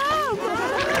they come!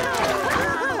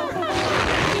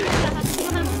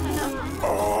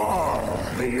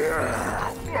 Oh,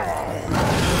 yeah.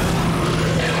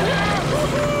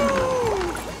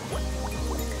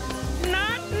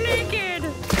 Not naked.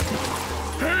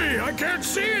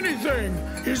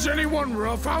 Is anyone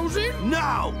roughhousing?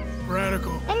 No!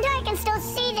 Radical. And I can still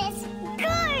see this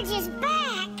gorgeous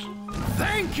back.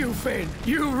 Thank you, Finn.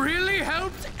 You really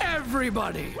helped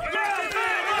everybody.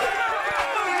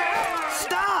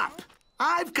 Stop!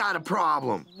 I've got a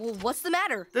problem. Well, what's the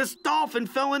matter? This dolphin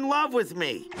fell in love with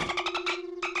me.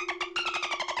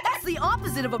 That's the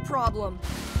opposite of a problem.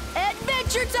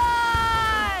 Adventure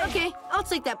time! Okay, I'll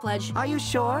take that pledge. Are you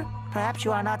sure? Perhaps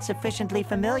you are not sufficiently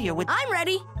familiar with... I'm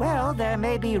ready. Well, there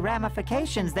may be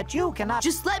ramifications that you cannot...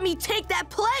 Just let me take that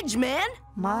pledge, man!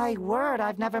 My word,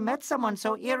 I've never met someone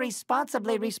so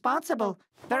irresponsibly responsible.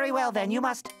 Very well, then, you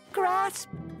must grasp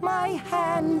my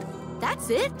hand. That's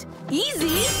it?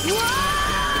 Easy?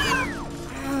 Whoa!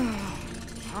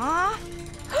 Huh?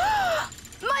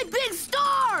 My big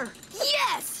star!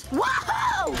 Yes!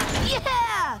 Whoa!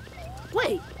 Yeah!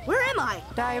 Wait, where am I?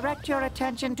 Direct your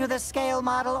attention to the scale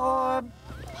model orb.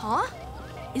 Huh?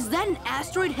 Is that an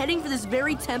asteroid heading for this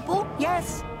very temple?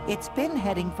 Yes, it's been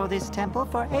heading for this temple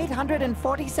for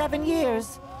 847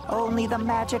 years. Only the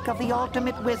magic of the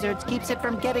ultimate wizards keeps it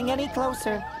from getting any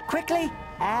closer. Quickly,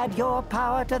 add your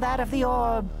power to that of the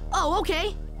orb. Oh,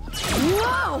 okay.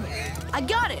 Whoa! I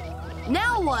got it.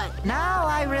 Now what? Now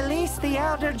I release the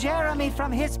Elder Jeremy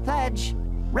from his pledge.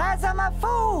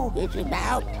 Razamafu! It's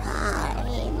about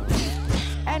time.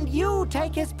 And you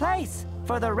take his place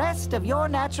for the rest of your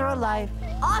natural life.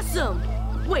 Awesome!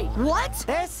 Wait, what?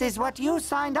 This is what you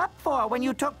signed up for when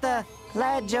you took the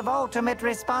Pledge of Ultimate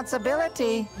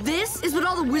Responsibility. This is what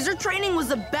all the wizard training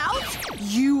was about?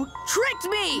 You tricked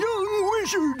me! Young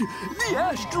wizard, the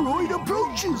asteroid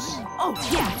approaches. Oh,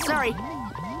 yeah, sorry.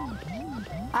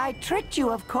 I tricked you,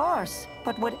 of course.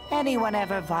 But would anyone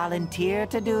ever volunteer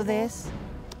to do this?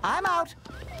 I'm out.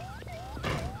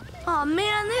 Aw,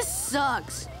 man, this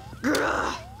sucks.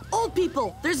 Grr. Old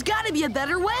people, there's gotta be a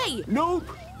better way. Nope.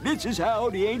 This is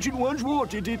how the Ancient Ones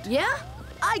wanted it. Yeah?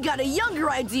 I got a younger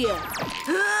idea.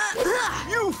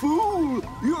 You fool!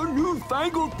 Your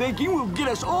newfangled thinking will get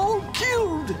us all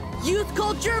killed. Youth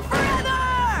culture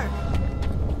forever!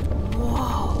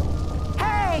 Whoa.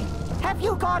 Hey! Have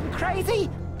you gone crazy?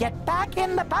 Get back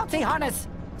in the bouncy harness.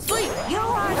 Sweet. You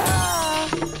are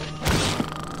the...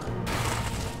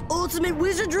 Ultimate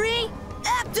wizardry,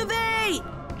 activate!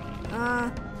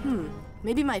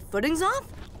 Maybe my footing's off?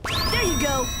 There you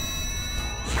go.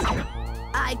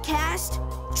 I cast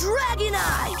Dragon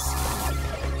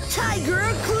Eyes,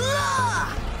 Tiger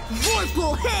Claw,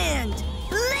 Vorpal Hand,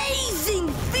 Blazing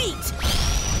Feet,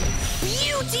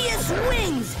 Beauteous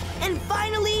Wings, and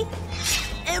finally,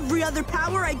 every other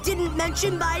power I didn't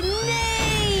mention by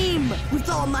name! With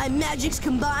all my magics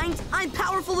combined, I'm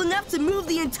powerful enough to move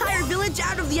the entire village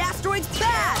out of the asteroid's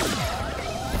path!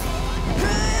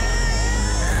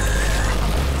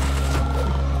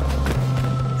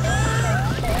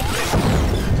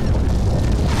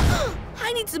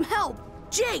 I need some help!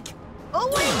 Jake,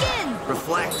 awaken!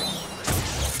 Reflect.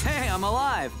 Hey, I'm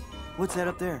alive. What's that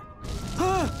up there?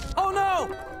 Oh no!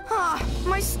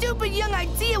 My stupid young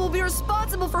idea will be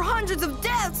responsible for hundreds of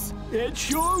deaths! It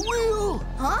sure will!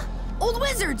 Huh? Old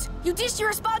wizards, you ditched your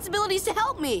responsibilities to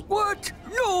help me! What?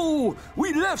 No!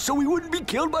 We left so we wouldn't be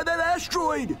killed by that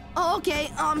asteroid! Oh,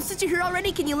 okay. Since you're here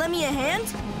already, can you lend me a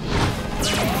hand?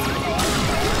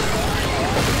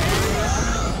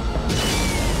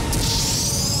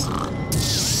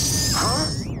 Huh?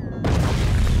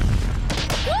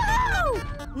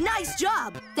 Woo! Nice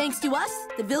job! Thanks to us,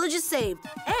 the village is saved.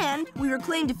 And we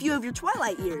reclaimed a few of your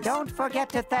twilight years. Don't forget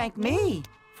to thank me,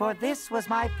 for this was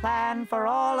my plan for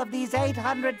all of these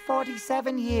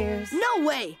 847 years. No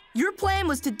way! Your plan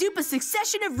was to dupe a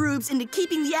succession of rubes into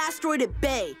keeping the asteroid at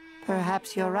bay.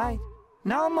 Perhaps you're right.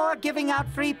 No more giving out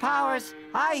free powers.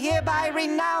 I hereby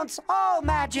renounce all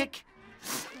magic.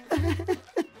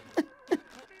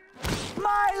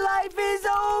 My life is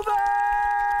over!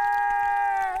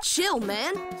 Chill,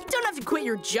 man. You don't have to quit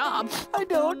your job. I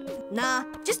don't. Nah,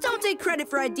 just don't take credit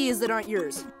for ideas that aren't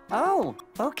yours. Oh,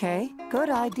 okay. Good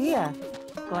idea.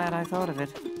 Glad I thought of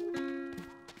it.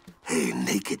 Hey,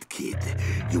 naked kid,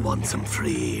 you want some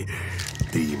free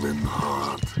demon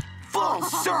heart? Full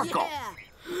circle! Yeah.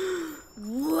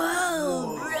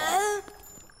 Whoa, bruh.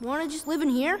 Wanna just live in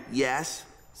here? Yes.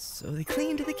 So they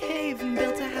cleaned the cave and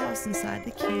built a house inside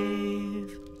the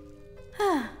cave.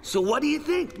 So what do you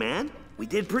think, man? We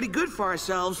did pretty good for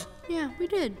ourselves. Yeah, we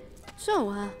did.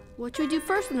 So, what should we do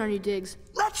first in our new digs?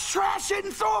 Let's trash it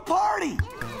and throw a party!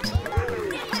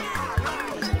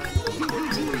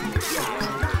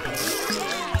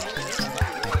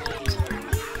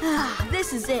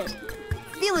 This is it.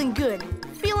 Feeling good.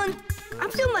 I'm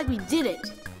feeling like we did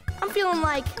it. I'm feeling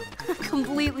like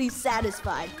completely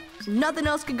satisfied. so nothing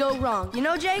else could go wrong. You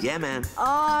know, Jake? Yeah, man.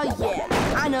 Oh, yeah.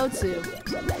 I know, too.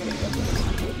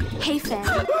 Hey, Finn.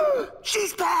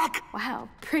 She's back! Wow,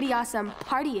 pretty awesome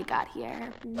party you got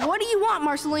here. What do you want,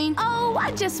 Marceline? Oh,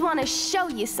 I just want to show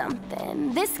you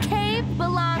something. This cave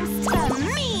belongs to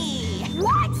me.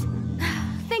 What?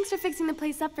 Thanks for fixing the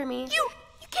place up for me. You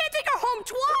can't take her home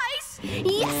twice!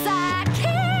 Yes, I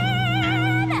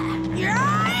can!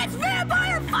 Yeah, it's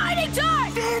vampire fighting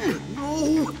time! Finn!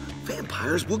 No!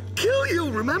 Vampires will kill you,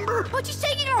 remember? But she's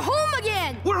taking her home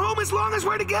again! We're home as long as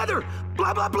we're together!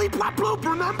 Blah, blah, bleep, blop, bloop,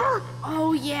 remember?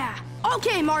 Oh, yeah.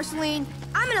 Okay, Marceline,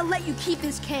 I'm gonna let you keep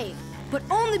this cave. But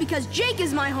only because Jake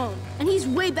is my home, and he's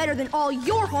way better than all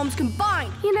your homes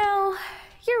combined. You know,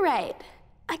 you're right.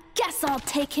 I guess I'll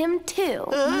take him, too.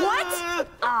 What?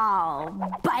 I'll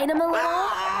bite him a little.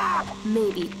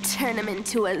 Maybe turn him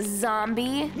into a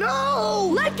zombie. No!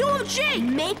 Let go of Jake!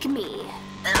 Make me.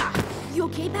 You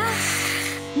okay, pal?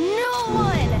 No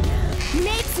one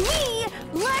makes me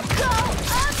let go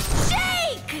of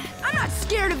Jake! I'm not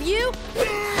scared of you!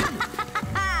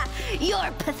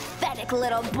 You're pathetic,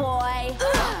 little boy.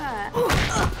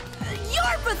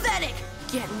 You're pathetic!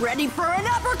 Get ready for an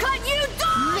uppercut, you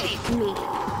dog! Make me.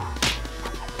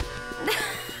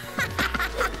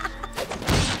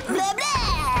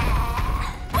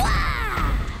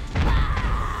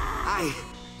 I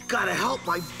gotta help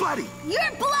my buddy.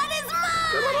 Your blood is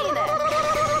mine!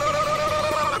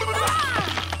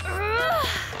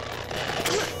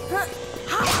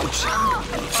 Ouch!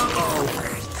 Uh-oh.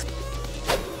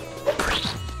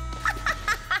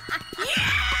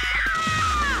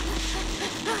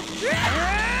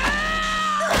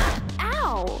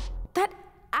 Ow! That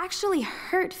actually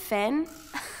hurt, Finn.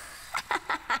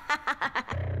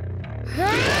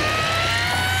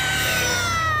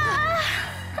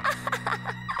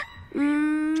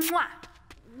 Mwah.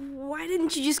 Why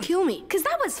didn't you just kill me? 'Cause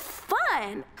that was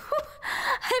fun.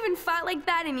 I haven't fought like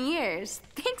that in years.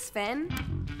 Thanks, Finn.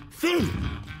 Finn!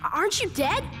 Aren't you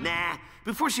dead? Nah.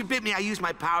 Before she bit me, I used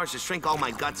my powers to shrink all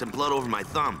my guts and blood over my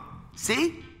thumb.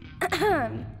 See?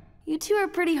 You two are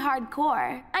pretty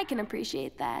hardcore. I can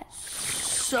appreciate that.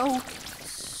 So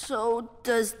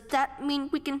does that mean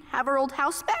we can have our old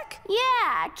house back?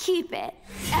 Yeah, keep it.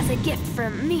 As a gift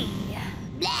from me.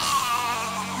 Yeah!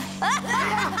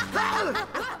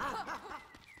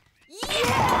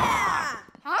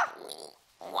 Huh?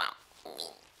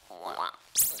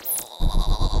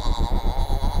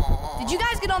 Did you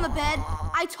guys get on the bed?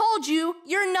 I told you,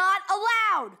 you're not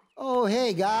allowed! Oh,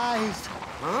 hey, guys.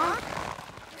 Huh?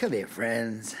 Come here,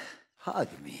 friends. Hug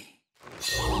me.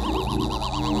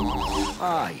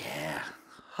 Oh, yeah.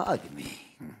 Hug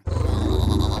me.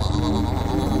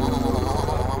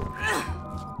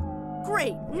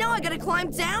 Great, now I gotta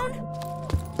climb down?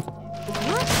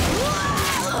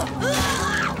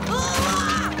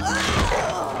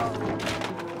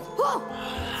 Oh,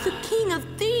 the King of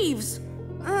Thieves!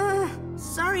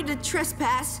 Sorry to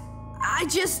trespass. I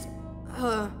just...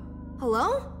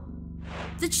 hello?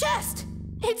 The chest!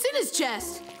 It's in his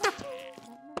chest!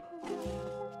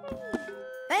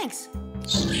 Thanks.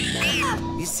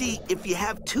 You see, if you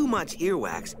have too much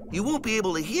earwax, you won't be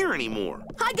able to hear anymore.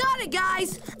 I got it,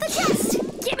 guys! The chest!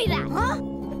 Give me that! Huh?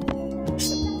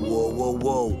 Whoa, whoa,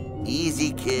 whoa.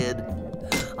 Easy, kid.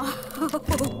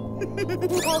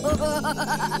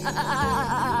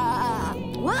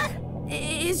 What?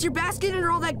 Is your basket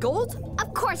under all that gold?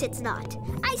 Of course it's not.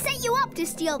 I set you up to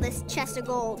steal this chest of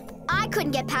gold. I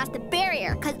couldn't get past the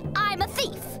barrier because I'm a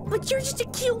thief. But you're just a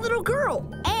cute little girl.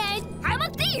 And I'm a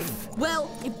thief. Well,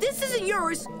 if this isn't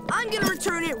yours, I'm gonna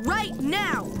return it right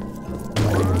now.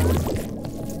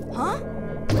 Huh?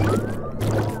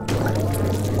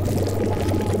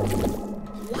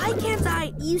 Why can't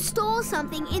I? You stole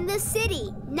something in the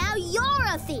city. Now you're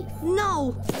a thief.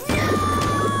 No.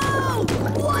 No!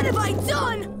 What have I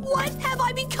done? What have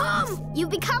I become? You've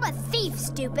become a thief,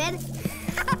 stupid.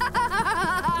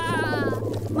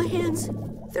 My hands,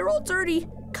 they're all dirty,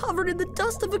 covered in the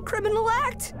dust of a criminal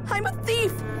act. I'm a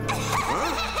thief.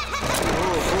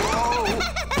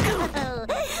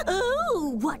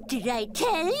 Oh, what did I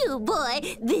tell you,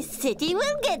 boy? This city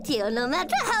will get you, no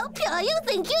matter how pure you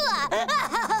think you are.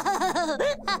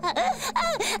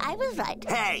 I was right.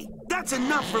 Hey, that's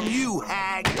enough from you,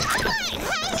 hag.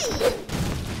 Hey!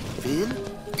 Finn?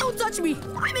 Don't touch me.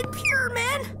 I'm impure,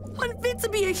 man. Unfit to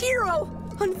be a hero.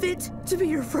 Unfit to be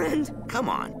your friend. Come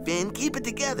on, Finn, keep it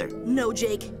together. No,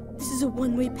 Jake. This is a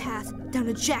one-way path down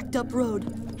a jacked-up road,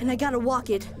 and I gotta walk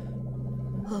it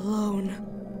alone.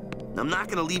 I'm not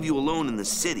gonna leave you alone in the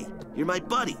city. You're my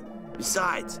buddy.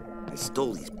 Besides, I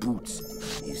stole these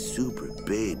boots. These super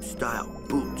babe-style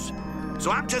boots. so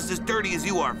I'm just as dirty as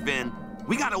you are, Finn.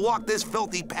 We gotta walk this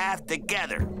filthy path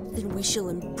together. Then we shall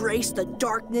embrace the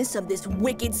darkness of this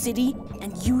wicked city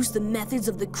and use the methods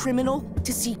of the criminal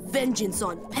to seek vengeance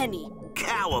on Penny.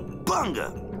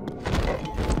 Cowabunga!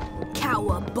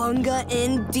 Cowabunga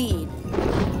indeed.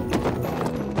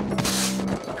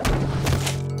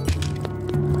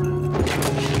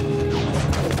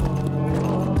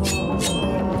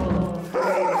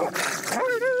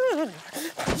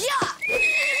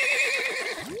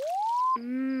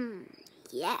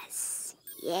 Yes.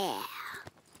 Yeah.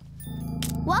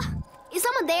 What? Is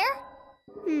someone there?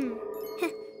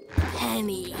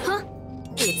 Penny. Huh?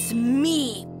 It's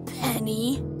me,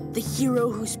 Penny. The hero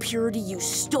whose purity you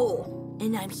stole.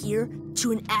 And I'm here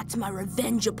to enact my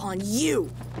revenge upon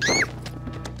you.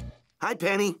 Hi,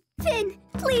 Penny. Finn,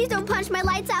 please don't punch my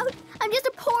lights out. I'm just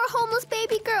a poor homeless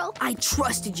baby girl. I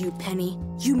trusted you, Penny.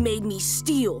 You made me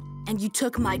steal, and you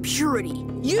took my purity.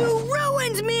 You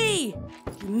ruined me!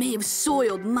 You may have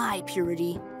soiled my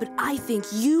purity, but I think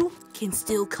you can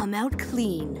still come out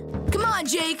clean. Come on,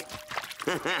 Jake!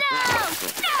 No!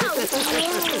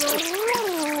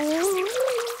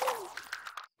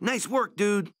 Nice work,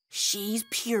 dude. She's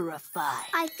purified.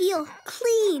 I feel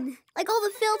clean. Like all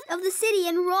the filth of the city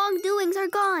and wrongdoings are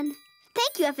gone.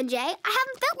 Thank you, F&J. I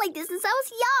haven't felt like this since I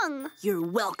was young. You're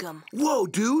welcome. Whoa,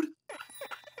 dude.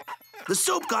 The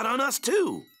soap got on us,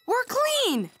 too. We're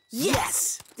clean!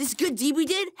 Yes! This good deed we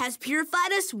did has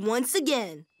purified us once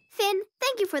again. Finn,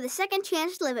 thank you for the second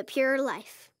chance to live a pure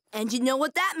life. And you know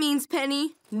what that means,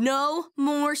 Penny. No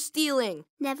more stealing.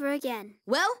 Never again.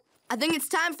 Well, I think it's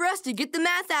time for us to get the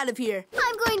math out of here.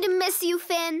 I'm going to miss you,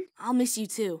 Finn. I'll miss you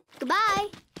too.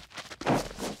 Goodbye.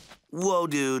 Whoa,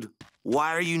 dude.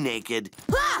 Why are you naked?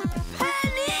 Ah!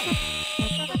 Penny!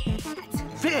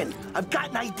 Finn, I've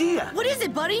got an idea. What is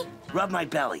it, buddy? Rub my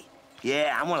belly.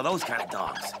 Yeah, I'm one of those kind of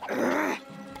dogs.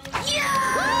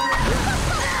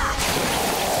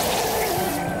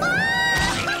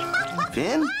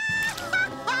 Finn?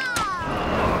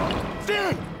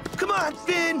 Finn! Come on,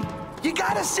 Finn! You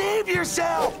gotta save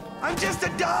yourself! I'm just a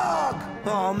dog!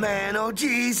 Oh, man, oh,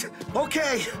 geez.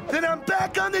 Okay, then I'm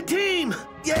back on the team!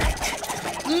 Yeah!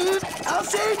 I'll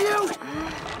save you!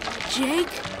 Jake?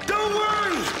 Don't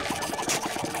worry!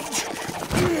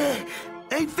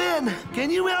 Hey, Finn, can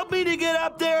you help me to get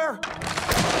up there?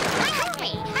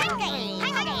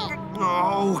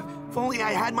 Oh, if only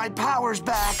I had my powers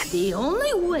back. The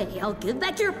only way I'll give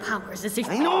back your powers is if...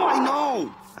 I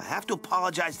know. I have to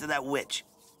apologize to that witch.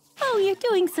 Oh, you're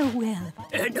doing so well.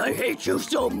 And I hate you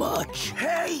so much.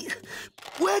 Hey,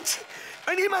 witch,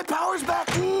 I need my powers back.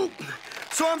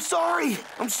 So I'm sorry.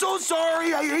 I'm so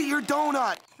sorry I ate your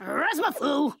donut.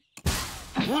 Rasmafu!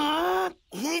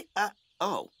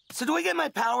 Oh, so do I get my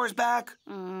powers back?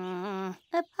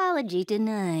 Apology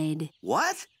denied.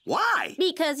 What? Why?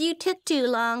 Because you took too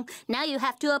long. Now you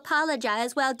have to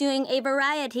apologize while doing a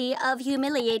variety of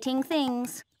humiliating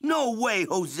things. No way,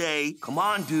 Jose. Come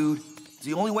on, dude. It's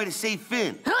the only way to save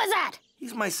Finn. Who is that?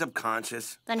 He's my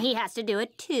subconscious. Then he has to do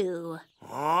it too.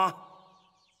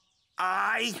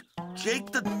 I,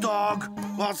 Jake the dog,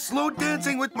 while slow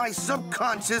dancing with my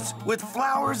subconscious with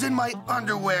flowers in my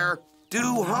underwear,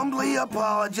 do humbly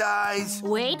apologize.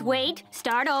 Wait.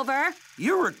 Start over.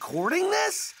 You're recording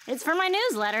this? It's for my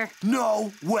newsletter.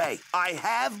 No way. I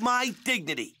have my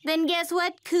dignity. Then guess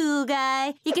what, cool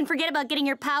guy? You can forget about getting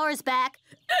your powers back.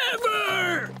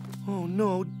 Ever! Oh,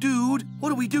 no, dude. What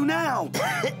do we do now?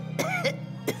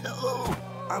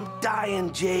 I'm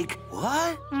dying, Jake.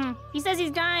 What? He says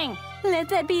he's dying. Let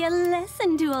that be a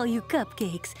lesson to all you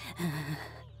cupcakes.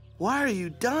 Why are you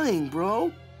dying,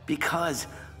 bro? Because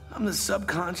I'm the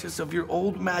subconscious of your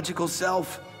old magical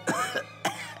self.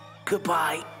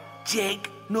 Goodbye, Jake.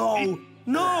 No.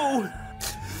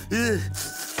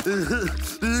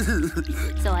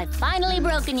 So I've finally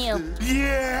broken you.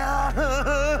 Yeah!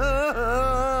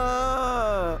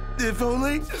 If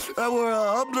only I were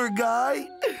a humbler guy,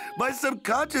 my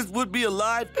subconscious would be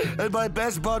alive and my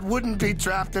best bud wouldn't be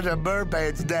trapped in a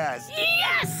mermaid's nest.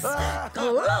 Yes!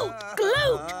 Gloat!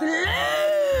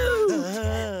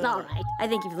 All right, I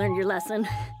think you've learned your lesson.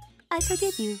 I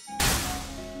forgive you.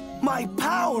 My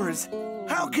powers!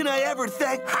 How can I ever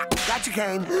thank... Ha! Got your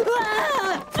cane.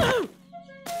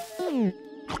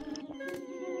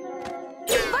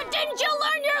 But didn't you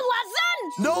learn your lesson?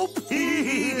 Nope.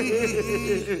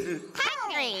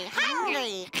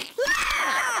 Hungry.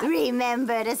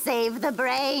 Remember to save the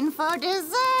brain for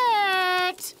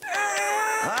dessert.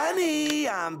 Honey,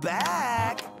 I'm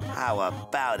back. How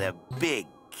about a big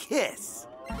kiss?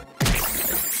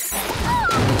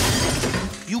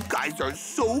 You guys are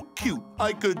so cute.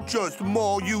 I could just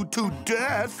maul you to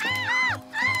death.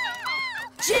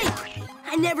 Jake!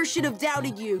 I never should have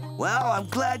doubted you. Well, I'm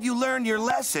glad you learned your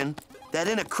lesson. That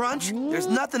in a crunch, there's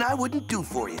nothing I wouldn't do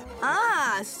for you.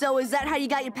 Ah, so is that how you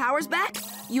got your powers back?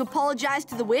 You apologized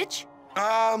to the witch?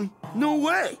 No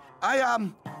way. I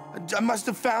must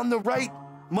have found the right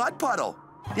mud puddle.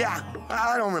 Yeah,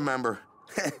 I don't remember.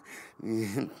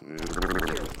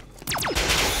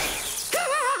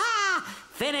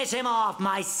 Finish him off,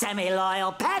 my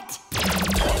semi-loyal pet!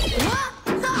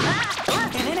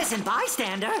 An innocent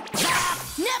bystander?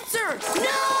 Nepter! No!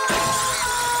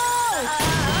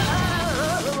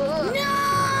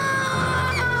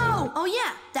 No! Oh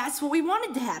yeah, that's what we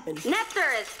wanted to happen.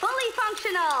 Nepter is fully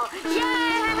functional!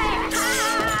 Yay!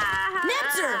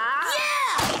 Nepter!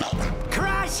 Yeah!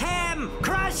 Crush him!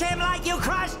 Crush him like you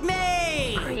crushed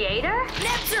me! Creator?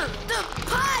 Nepter! The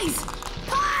pies!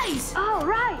 Pies! Oh,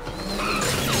 right.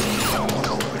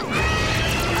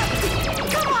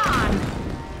 Come on!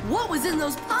 What was in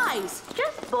those pies?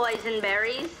 Just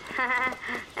boysenberries.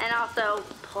 And also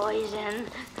poison.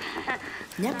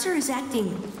 Nepter is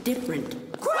acting different.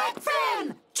 Quick,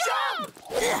 Finn! Jump!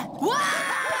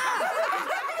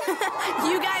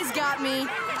 You guys got me.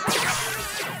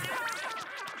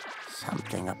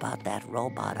 Something about that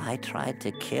robot I tried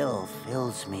to kill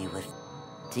fills me with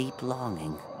deep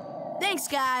longing. Thanks,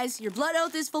 guys. Your blood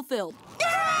oath is fulfilled.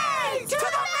 Yay! To the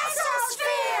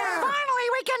mesosphere! Finally,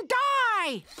 we can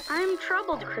die! I'm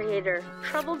troubled, Creator.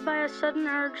 Troubled by a sudden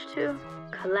urge to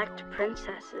collect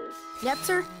princesses.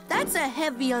 Nepter, that's a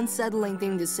heavy, unsettling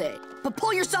thing to say. But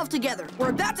pull yourself together. We're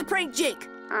about to prank Jake.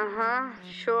 Uh-huh,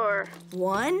 sure.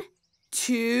 1,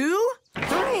 2, 3!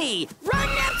 Run,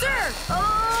 Nepter!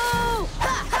 Oh!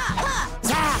 Ha, ha, ha!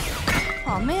 Zap!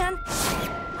 Oh, man.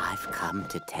 I've come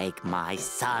to take my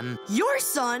son. Your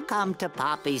son? Come to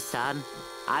Poppy's son.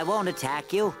 I won't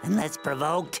attack you unless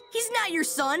provoked. He's not your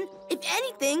son. If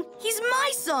anything, he's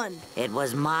my son. It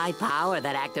was my power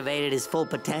that activated his full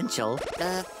potential.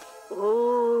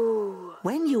 Ooh.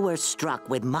 When you were struck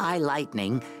with my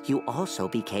lightning, you also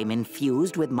became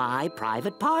infused with my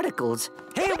private particles.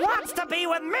 He wants to be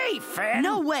with me, Finn!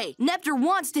 No way. Nepter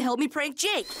wants to help me prank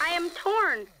Jake. I am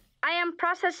torn. I am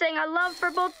processing a love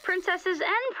for both princesses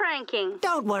and pranking.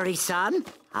 Don't worry, son.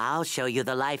 I'll show you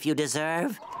the life you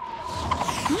deserve.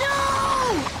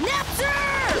 No! Nepter!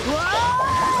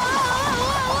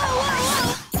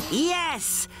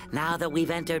 Yes! Now that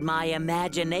we've entered my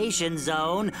imagination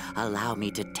zone, allow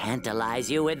me to tantalize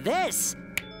you with this.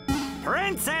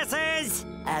 Princesses!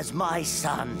 As my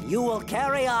son, you will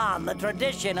carry on the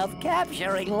tradition of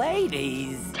capturing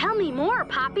ladies. Tell me more,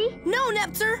 Poppy. No,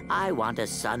 Nepter! I want a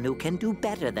son who can do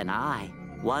better than I.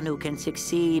 One who can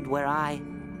succeed where I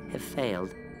have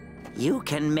failed. You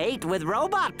can mate with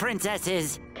robot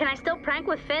princesses. Can I still prank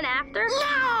with Finn after?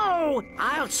 No!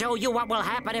 I'll show you what will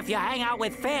happen if you hang out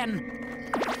with Finn.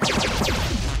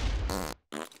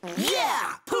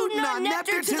 Yeah! Putin on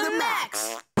Nepter to the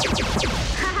max!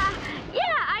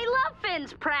 Yeah, I love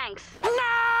Finn's pranks. No!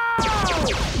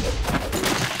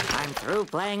 I'm through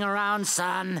playing around,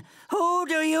 son. Who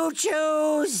do you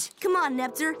choose? Come on,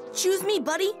 Nepter. Choose me,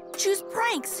 buddy. Choose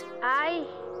pranks. I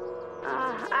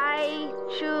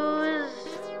choose...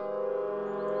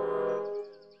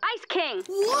 Ice King.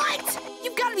 What?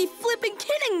 You've got to be flipping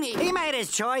kidding me. He made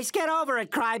his choice. Get over it,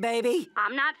 crybaby.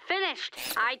 I'm not finished.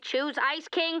 I choose Ice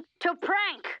King to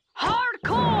prank.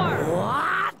 Hardcore!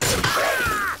 What?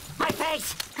 Ah! My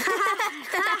face!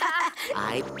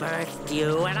 I birthed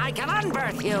you, and I can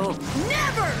unbirth you.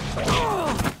 Never!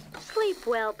 Sleep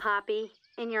well, Poppy,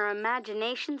 in your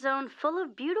imagination zone full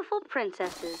of beautiful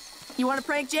princesses. You want to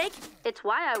prank Jake? It's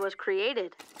why I was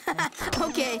created.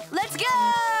 Okay, let's go!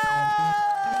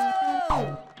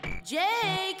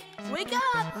 Jake, wake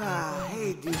up!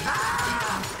 Hey, dude.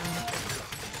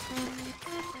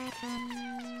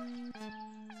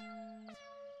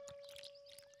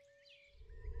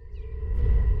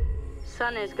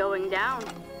 Sun is going down.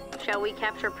 Shall we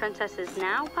capture princesses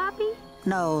now, Poppy?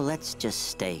 No, let's just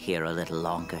stay here a little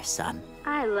longer, son.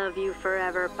 I love you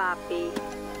forever, Poppy.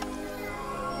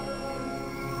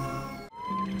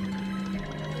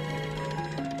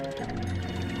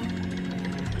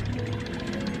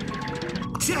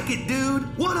 Check it, dude.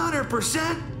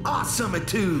 100%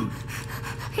 awesome-itude.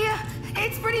 Yeah,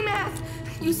 it's pretty math.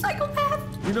 You psychopath?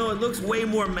 You know, it looks way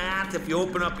more math if you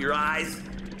open up your eyes.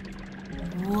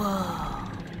 Whoa.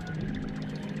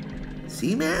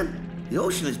 See, man? The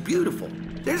ocean is beautiful.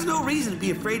 There's no reason to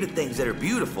be afraid of things that are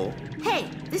beautiful. Hey,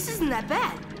 this isn't that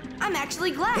bad. I'm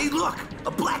actually glad. Hey, look!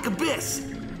 A black abyss!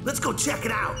 Let's go check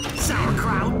it out,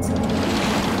 sauerkraut!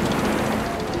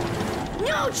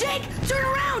 No, Jake! Turn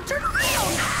around! Turn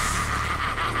around!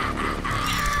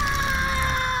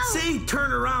 Say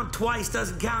turn around twice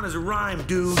doesn't count as a rhyme,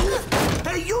 dude.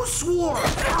 Hey, you swore!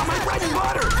 Oh, my bread and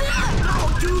butter! No,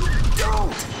 dude,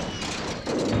 don't!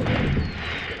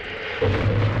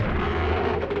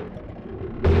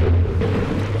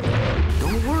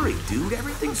 Don't worry, dude.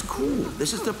 Everything's cool.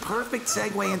 This is the perfect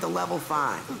segue into level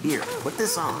 5. Here, put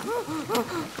this on.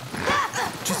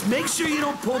 Just make sure you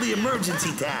don't pull the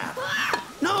emergency tab.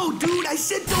 No, dude, I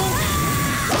said don't.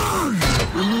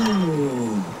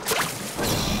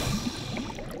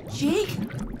 Jake?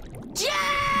 Jake!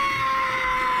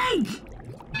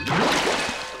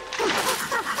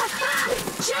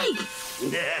 Jake!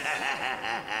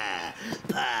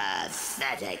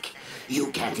 Pathetic.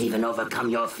 You can't even overcome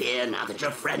your fear now that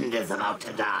your friend is about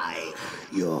to die.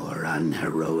 Your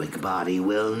unheroic body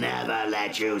will never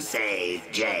let you save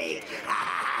Jake.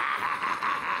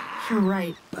 You're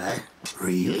right. What?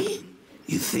 Really?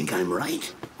 You think I'm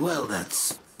right? Well,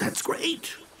 that's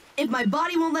great. If my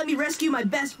body won't let me rescue my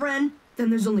best friend, then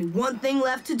there's only one thing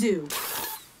left to do.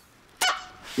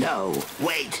 No,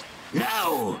 wait.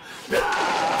 No! No!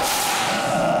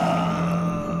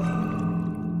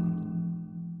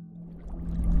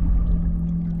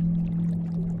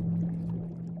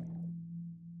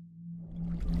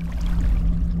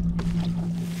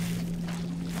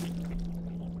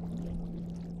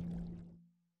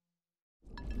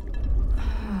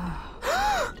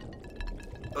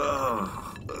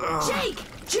 Jake!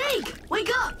 Jake!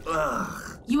 Wake up!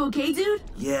 You okay, dude?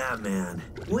 Yeah, man.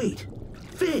 Wait.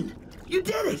 Finn, you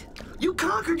did it! You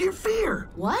conquered your fear!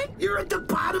 What? You're at the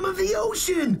bottom of the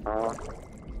ocean!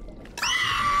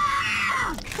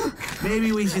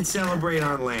 Maybe we should celebrate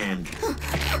on land.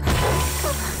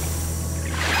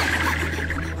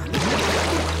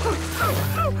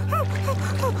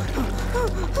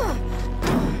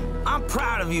 I'm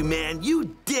proud of you, man.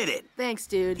 You did it. Thanks,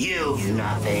 dude. You've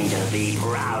nothing to be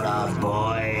proud of,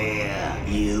 boy.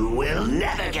 You will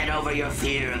never get over your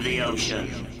fear of the ocean.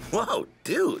 Whoa,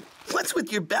 dude. What's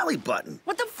with your belly button?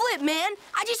 What the flip, man?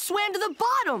 I just swam to the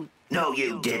bottom. No,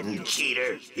 you didn't,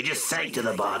 cheater. You just sank to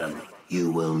the bottom.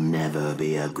 You will never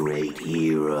be a great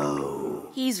hero.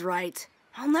 He's right.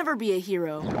 I'll never be a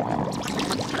hero.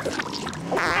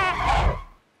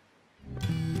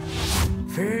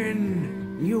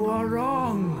 Finn, you are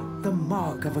wrong. The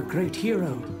mark of a great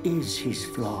hero is his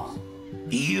flaw.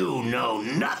 You know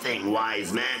nothing,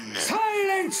 wise men.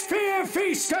 Silence, Fear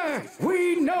Feaster!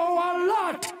 We know a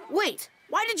lot! Wait,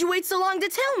 why did you wait so long to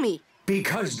tell me?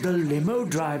 Because the limo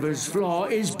driver's flaw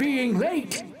is being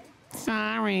late.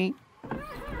 Sorry.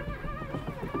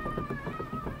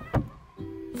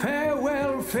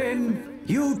 Farewell, Finn.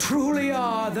 You truly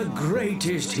are the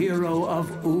greatest hero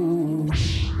of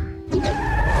Oosh.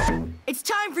 It's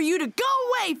time for you to go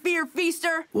away, Fear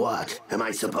Feaster! What? Am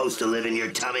I supposed to live in your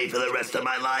tummy for the rest of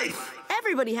my life?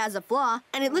 Everybody has a flaw,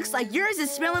 and it looks like yours is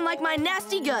smelling like my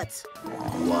nasty guts.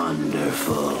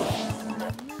 Wonderful.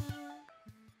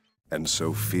 And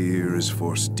so fear is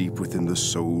forced deep within the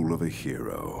soul of a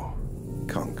hero.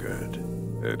 Conquered,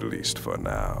 at least for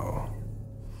now.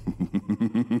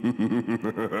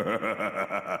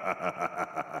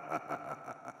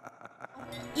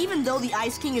 Even though the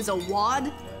Ice King is a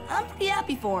wad, I'm pretty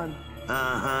happy for him.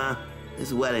 Uh-huh.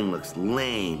 This wedding looks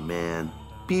lame, man.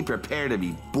 Be prepared to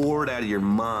be bored out of your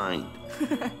mind.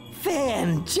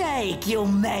 Finn, Jake, you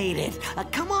made it.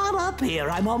 Come on up here.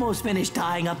 I'm almost finished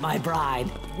tying up my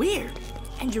bride. Weird.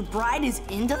 And your bride is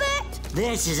into that?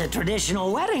 This is a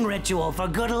traditional wedding ritual for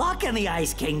good luck in the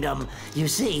Ice Kingdom. You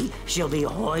see, she'll be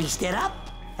hoisted up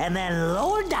and then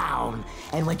lowered down.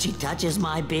 And when she touches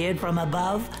my beard from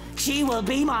above, she will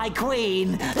be my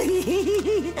queen.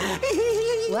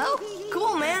 Well,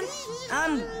 cool, man.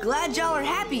 I'm glad y'all are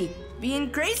happy, being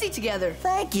crazy together.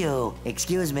 Thank you.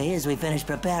 Excuse me as we finish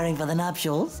preparing for the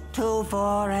nuptials. 2,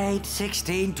 4, 8,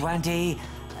 16, 20,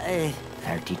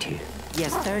 32.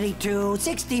 Yes, 32,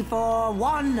 64,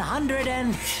 100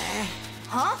 and...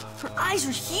 Huh? Her eyes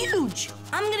are huge.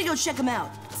 I'm gonna go check them out.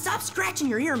 Stop scratching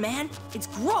your ear, man. It's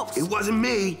gross. It wasn't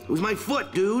me. It was my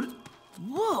foot, dude.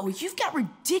 Whoa, you've got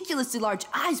ridiculously large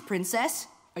eyes, Princess.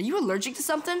 Are you allergic to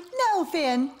something? No,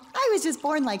 Finn. I was just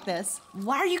born like this.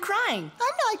 Why are you crying?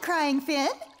 I'm not crying, Finn.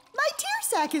 My tear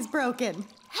sac is broken.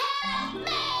 Help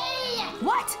me!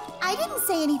 What? I didn't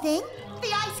say anything.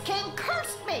 The Ice King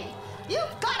cursed me.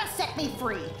 You've got to set me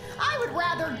free. I would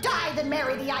rather die than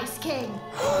marry the Ice King.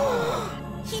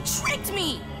 He tricked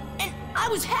me! And I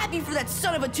was happy for that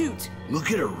son of a toot.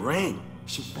 Look at her ring.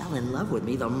 She fell in love with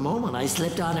me the moment I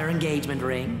slipped on her engagement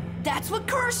ring. That's what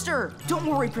cursed her. Don't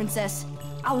worry, Princess.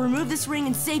 I'll remove this ring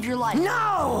and save your life.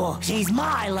 No! She's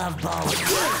my love boat.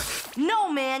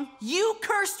 No, man, you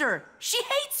cursed her. She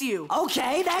hates you.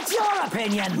 Okay, that's your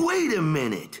opinion. Wait a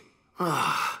minute.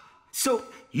 So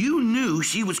you knew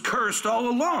she was cursed all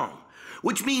along,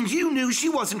 which means you knew she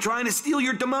wasn't trying to steal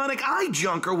your demonic eye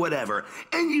junk or whatever,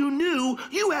 and you knew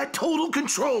you had total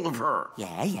control of her.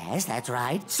 Yes, that's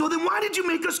right. So then why did you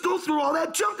make us go through all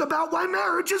that junk about why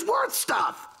marriage is worth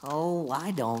stuff? Oh, I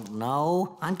don't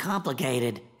know.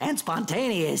 Uncomplicated and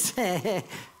spontaneous.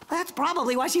 That's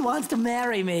probably why she wants to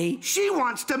marry me. She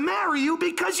wants to marry you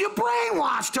because you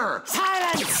brainwashed her.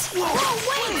 Silence!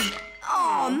 Whoa, wait!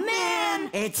 Oh, man!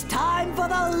 It's time for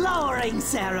the lowering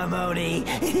ceremony.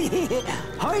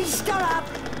 Hoist her up.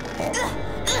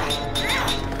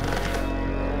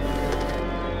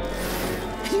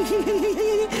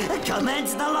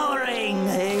 Commence the lowering.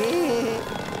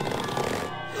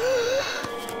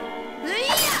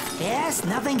 Yes,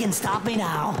 nothing can stop me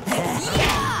now.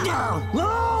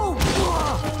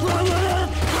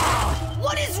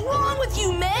 What is wrong with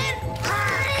you, man?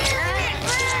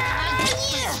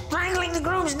 Strangling the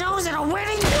groom's nose at a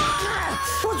wedding?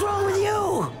 What's wrong with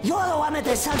you? You're the one that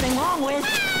there's something wrong with.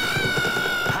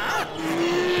 Huh?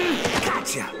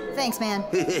 Gotcha. Thanks, man.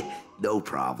 No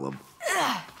problem.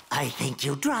 I think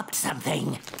you dropped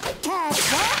something. Catch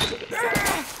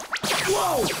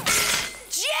Whoa!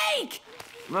 Jake!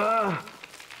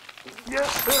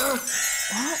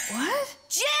 What?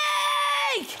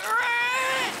 Jake!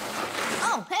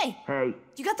 Oh, hey. Hey.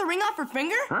 You got the ring off her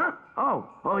finger? Huh?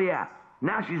 Oh yeah.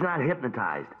 Now she's not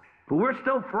hypnotized. But we're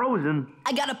still frozen.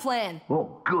 I got a plan.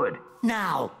 Oh, good.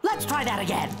 Now, let's try that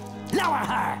again. Lower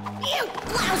her. You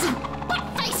lousy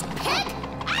butt-faced pig!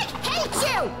 I hate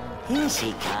you! Here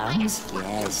she comes.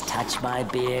 Yes, touch my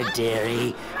beard,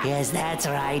 dearie. Yes, that's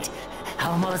right.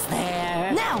 Almost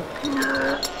there. Now!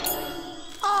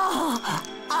 Oh,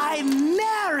 I'm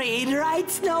married, right,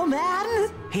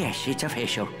 Snowman? Here, it's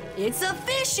official. It's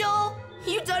official!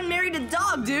 You done married a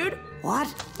dog, dude. What?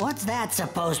 What's that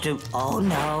supposed to... Oh,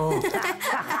 no.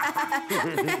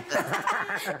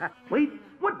 Wait,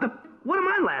 what am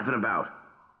I laughing about?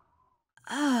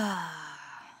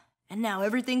 And now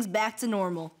everything's back to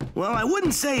normal. Well, I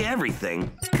wouldn't say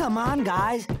everything. Come on,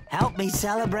 guys. Help me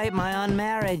celebrate my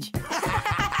unmarriage.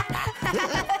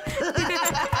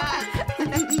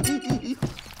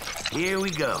 Here we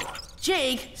go.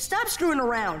 Jake, stop screwing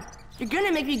around. You're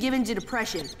gonna make me give in to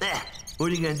depression.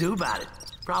 What are you gonna do about it?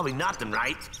 Probably nothing,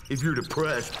 right? If you're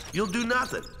depressed, you'll do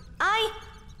nothing.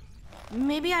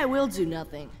 Maybe I will do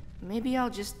nothing. Maybe I'll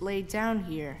just lay down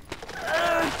here.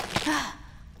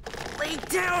 Lay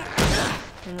down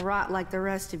and rot like the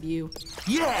rest of you.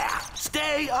 Yeah!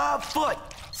 Stay afoot!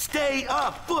 Stay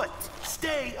afoot!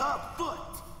 Stay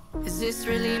afoot! Is this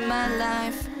really my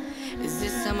life? Is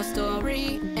this how my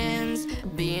story ends?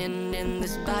 Being in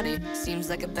this body seems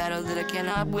like a battle that I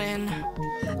cannot win.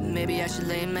 Maybe I should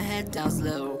lay my head down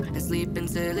slow and sleep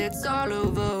until it's all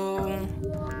over.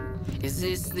 Is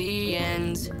this the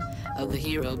end of the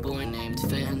hero boy named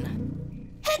Finn?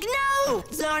 Heck no!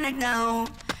 Darn it, no.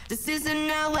 This isn't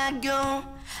how I go.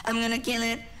 I'm gonna kill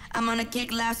it. I'm gonna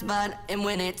kick life's butt and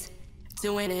win it.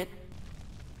 To win it.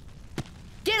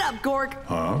 Get up, Gork!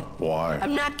 Huh? Why?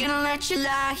 I'm not gonna let you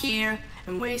lie here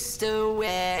and waste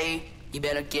away. You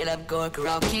better get up, Gork, or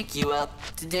I'll kick you up.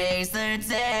 Today's the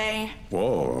day.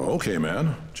 Whoa, okay,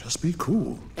 man. Just be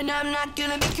cool. And I'm not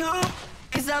gonna be cool,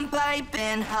 cause I'm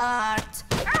piping hot.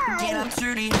 Get up,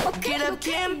 Trudy. Get up,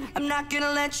 Kim. I'm not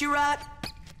gonna let you rot.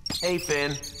 Hey,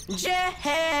 Finn.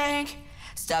 Jake,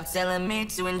 stop telling me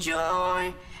to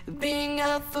enjoy being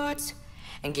afoot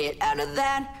and get out of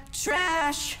that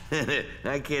trash.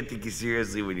 I can't take you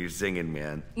seriously when you're singing,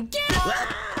 man. Get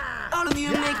up! All of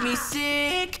you make me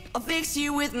sick. I'll fix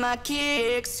you with my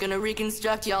kicks. Gonna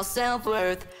reconstruct y'all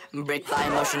self-worth. Brick by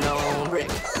emotional brick.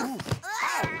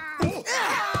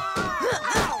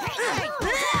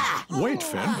 Wait,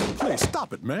 Finn. Please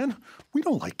stop it, man. We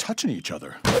don't like touching each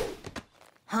other.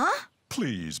 Huh?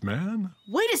 Please, man.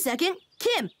 Wait a second.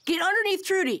 Kim, get underneath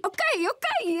Trudy. Okay.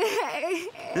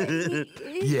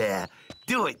 Yeah,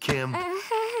 do it, Kim.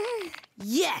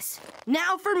 Yes.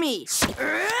 Now for me.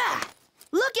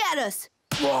 Look at us.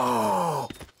 Whoa!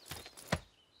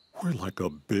 We're like a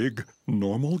big,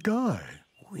 normal guy.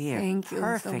 We're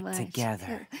perfect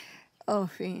together. Oh,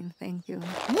 Finn, thank you.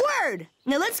 Word!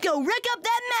 Now let's go wreck up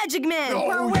that magic man.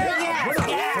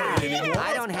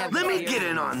 I don't have. Let me get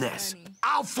in on this.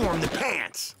 I'll form the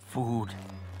pants. Food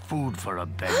for a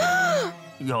bed.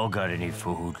 Y'all got any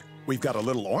food? We've got a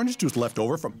little orange juice left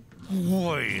over from...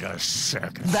 Wait a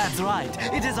second. That's right.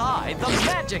 It is I, the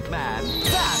Magic Man.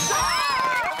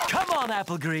 Come on,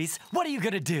 Apple Grease. What are you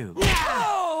gonna do?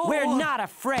 No! We're not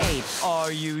afraid.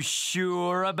 Are you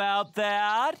sure about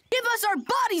that? Give us our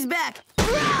bodies back!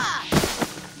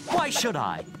 Why should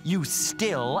I? You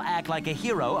still act like a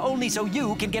hero only so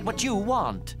you can get what you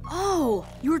want. Oh,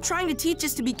 you were trying to teach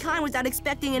us to be kind without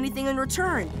expecting anything in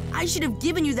return. I should have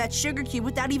given you that sugar cube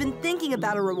without even thinking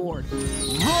about a reward.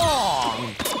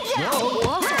 Wrong!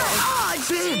 Ah,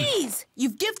 jeez!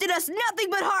 You've gifted us nothing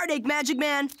but heartache, Magic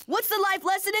Man. What's the life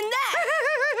lesson in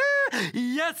that?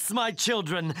 Yes, my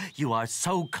children. You are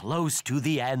so close to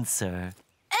the answer.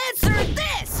 Answer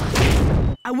this!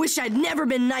 I wish I'd never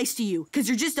been nice to you, because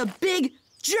you're just a big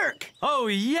jerk. Oh,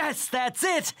 yes, that's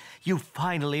it. You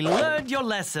finally learned your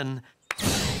lesson.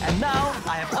 And now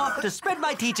I am off to spread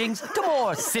my teachings to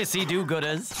more sissy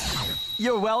do-gooders.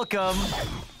 You're welcome.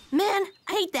 Man,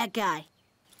 I hate that guy.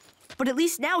 But at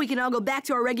least now we can all go back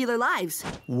to our regular lives.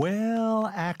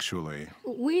 Well, actually.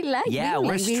 We like Yeah, being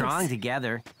we're like this. strong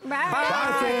together. Bye.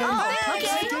 Oh,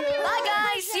 okay. Bye,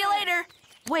 guys. See you later.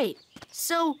 Wait,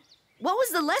 so what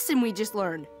was the lesson we just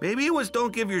learned? Maybe it was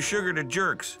don't give your sugar to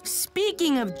jerks.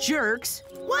 Speaking of jerks,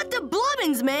 what the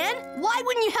blubbins, man? Why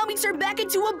wouldn't you help me turn back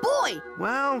into a boy?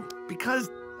 Well,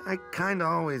 because I kinda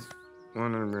always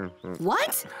wanted to...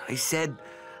 What? I said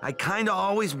I kinda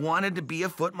always wanted to be a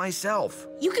foot myself.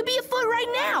 You could be a foot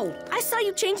right now. I saw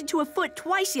you change into a foot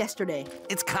twice yesterday.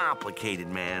 It's complicated,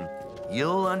 man.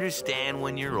 You'll understand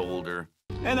when you're older.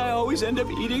 And I always end up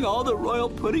eating all the royal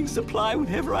pudding supply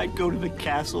whenever I go to the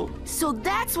castle. So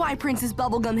that's why Princess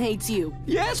Bubblegum hates you.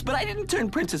 Yes, but I didn't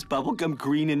turn Princess Bubblegum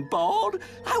green and bald.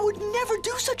 I would never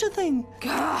do such a thing.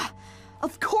 Gah,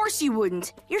 of course you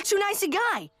wouldn't. You're too nice a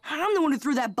guy. I'm the one who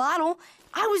threw that bottle.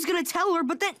 I was gonna tell her,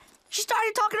 but then she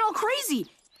started talking all crazy.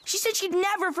 She said she'd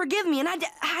never forgive me, and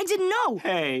I didn't know.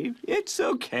 Hey, it's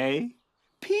okay.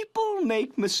 People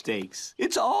make mistakes.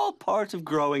 It's all part of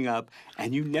growing up,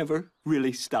 and you never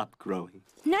really stop growing.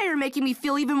 Now you're making me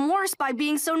feel even worse by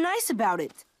being so nice about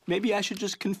it. Maybe I should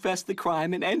just confess the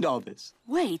crime and end all this.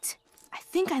 Wait, I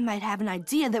think I might have an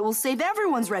idea that will save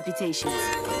everyone's reputations.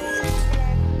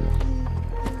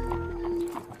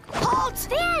 Halt!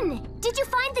 Finn! Did you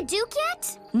find the Duke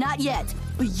yet? Not yet,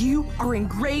 but you are in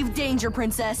grave danger,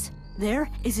 Princess. There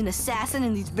is an assassin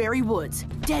in these very woods,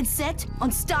 dead set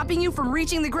on stopping you from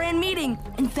reaching the grand meeting.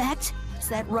 In fact, is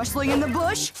that rustling in the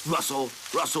bush? Rustle,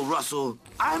 rustle, rustle.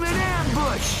 I'm in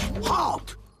ambush!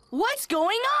 Halt! What's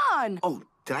going on? Oh,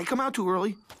 did I come out too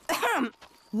early?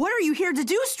 What are you here to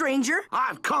do, stranger?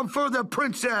 I've come for the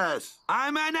princess!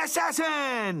 I'm an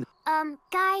assassin!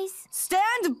 Guys?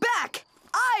 Stand back!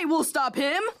 I will stop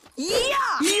him! Yeah!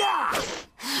 Yeah!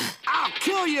 I'll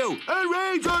kill you and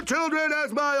raise your children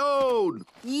as my own!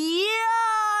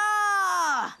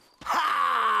 Yeah!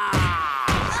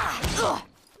 Ha!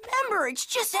 Remember, it's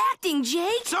just acting,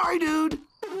 Jake. Sorry, dude.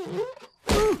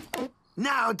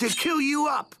 Now to kill you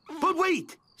up. But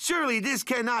wait, surely this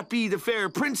cannot be the fair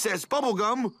Princess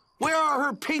Bubblegum. Where are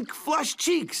her pink flush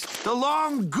cheeks? The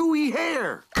long, gooey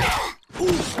hair?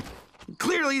 Ooh.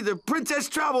 Clearly, the princess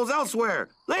travels elsewhere.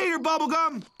 Later,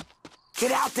 Bubblegum.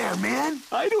 Get out there, man.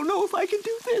 I don't know if I can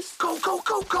do this. Go, go,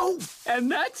 go, go. And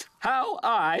that's how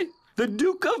I, the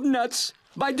Duke of Nuts,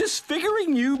 by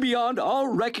disfiguring you beyond all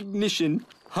recognition,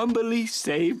 humbly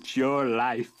saved your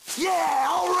life. Yeah,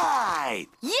 all right.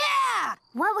 Yeah!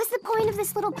 What was the point of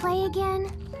this little play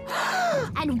again?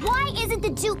 And why isn't the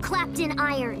Duke clapped in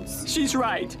irons? She's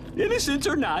right. Innocent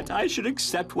or not, I should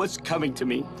accept what's coming to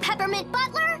me. Peppermint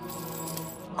Butler?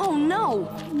 Oh,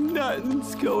 no.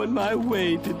 Nothing's going my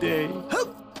way today.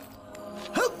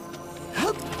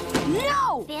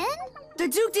 No! Finn? The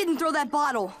Duke didn't throw that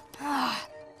bottle.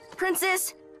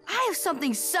 Princess, I have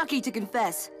something sucky to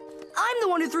confess. I'm the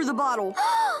one who threw the bottle.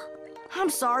 I'm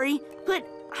sorry, but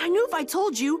I knew if I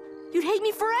told you, you'd hate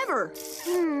me forever.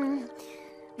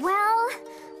 Well,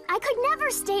 I could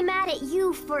never stay mad at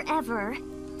you forever.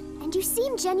 And you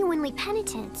seem genuinely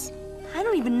penitent. I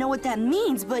don't even know what that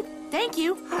means, but thank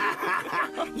you.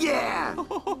 Yeah!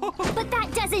 But that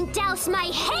doesn't douse my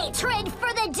hatred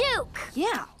for the Duke!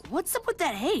 Yeah, what's up with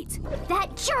that hate?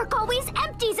 That jerk always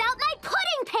empties out my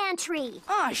pudding pantry!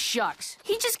 Aw, shucks.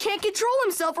 He just can't control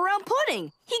himself around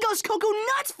pudding. He goes cuckoo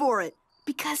nuts for it.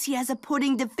 Because he has a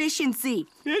pudding deficiency.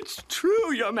 It's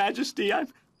true, Your Majesty.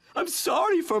 I'm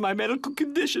sorry for my medical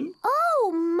condition.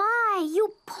 Oh, my,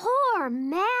 you poor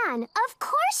man. Of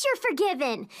course you're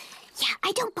forgiven. Yeah,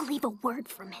 I don't believe a word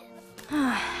from him.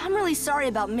 I'm really sorry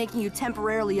about making you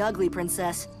temporarily ugly,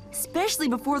 Princess. Especially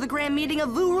before the grand meeting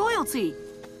of Vu Royalty.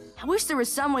 I wish there was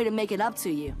some way to make it up to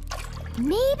you.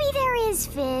 Maybe there is,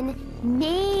 Finn.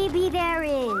 Maybe there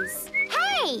is.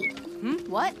 Hey!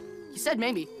 What? You said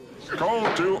maybe.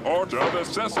 Call to order the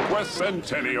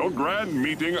sesquicentennial grand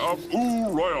meeting of Ooh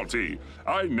Royalty.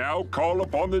 I now call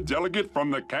upon the delegate from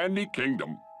the Candy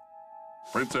Kingdom.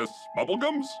 Princess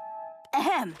Bubblegums?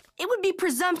 Ahem. It would be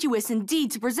presumptuous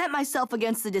indeed to present myself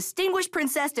against the distinguished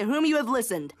princess to whom you have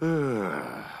listened.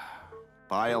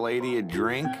 Buy a lady a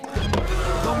drink?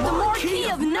 The Marquis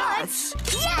of Nuts?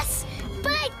 Yes,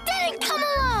 but I didn't come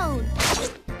alone.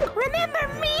 Remember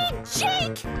me,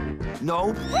 Jake?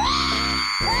 No.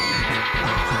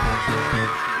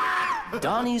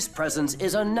 Donnie's presence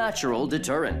is a natural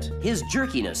deterrent. His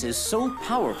jerkiness is so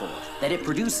powerful that it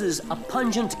produces a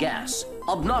pungent gas,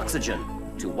 obnoxygen.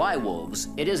 To Y-wolves,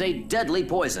 it is a deadly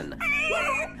poison.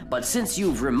 But since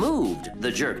you've removed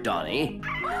the jerk, Donnie,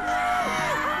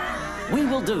 we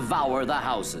will devour the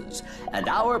houses, and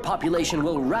our population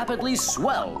will rapidly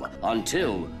swell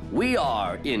until we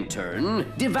are, in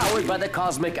turn, devoured by the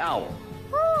cosmic owl.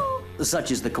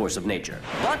 Such is the course of nature.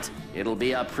 But it'll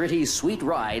be a pretty sweet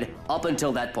ride up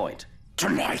until that point.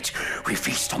 Tonight, we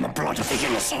feast on the blood of the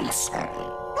innocents.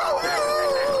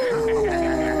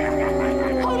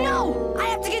 Oh no! I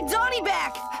have to get Donnie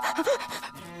back!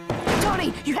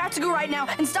 Donnie, you have to go right now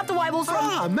and stop the Y-wolves from...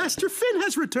 Ah, Master Finn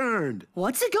has returned.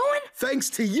 What's it going? Thanks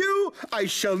to you, I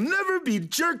shall never be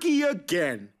jerky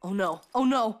again. Oh no, oh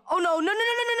no, oh no, no, no, no,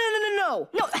 no, no, no, no,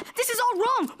 no, this is all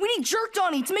wrong. We need jerk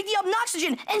Donnie to make the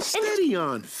obnoxygen and... Steady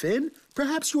on, Finn.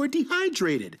 Perhaps you are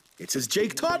dehydrated. It's as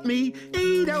Jake taught me,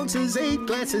 8 ounces, 8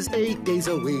 glasses, 8 days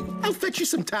a week. I'll fetch you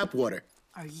some tap water.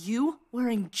 Are you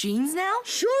wearing jeans now?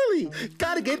 Surely.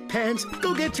 Gotta get pants.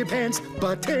 Go get your pants.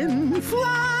 Button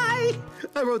fly.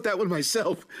 I wrote that one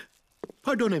myself.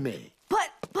 Pardonnez-me.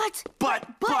 But...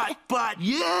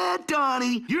 Yeah,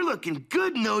 Donnie, you're looking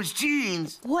good in those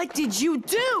jeans. What did you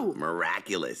do?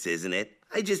 Miraculous, isn't it?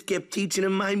 I just kept teaching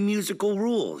him my musical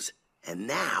rules. And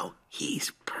now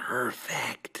he's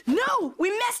perfect. No, we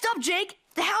messed up, Jake.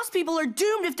 The house people are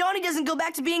doomed if Donnie doesn't go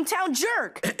back to being town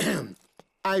jerk.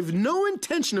 I've no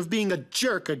intention of being a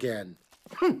jerk again.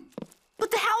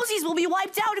 But the housies will be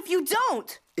wiped out if you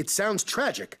don't. It sounds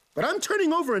tragic, but I'm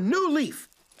turning over a new leaf.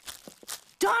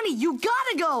 Donnie, you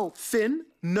gotta go. Finn,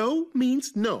 no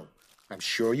means no. I'm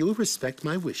sure you'll respect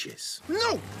my wishes.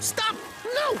 No! Stop!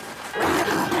 No!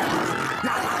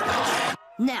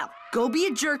 Now, go be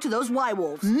a jerk to those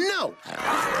Y-wolves. No!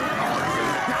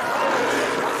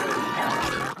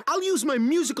 I'll use my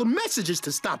musical messages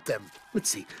to stop them. Let's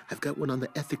see, I've got one on the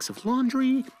ethics of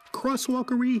laundry,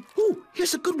 crosswalkery. Ooh,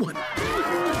 here's a good one.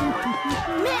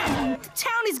 Man, the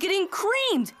town is getting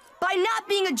creamed. By not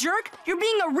being a jerk, you're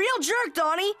being a real jerk,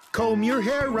 Donnie. Comb your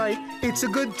hair right. It's a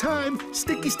good time.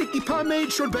 Sticky, sticky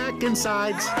pomade, short back and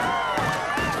sides.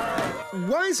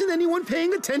 Why isn't anyone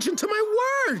paying attention to my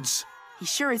words? He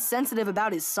sure is sensitive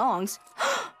about his songs.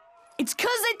 It's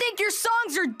 'cause they think your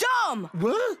songs are dumb.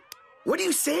 What? What are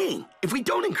you saying? If we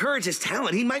don't encourage his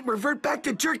talent, he might revert back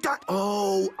to jerk Don.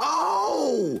 Oh!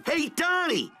 Hey,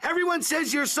 Donnie, everyone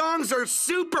says your songs are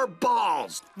super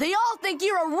balls. They all think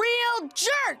you're a real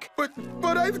jerk. But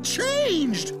I've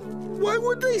changed. Why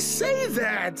would they say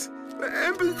that?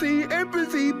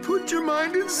 Empathy, put your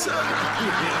mind inside.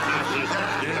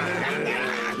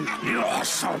 You're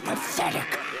so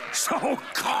pathetic, so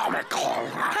comical.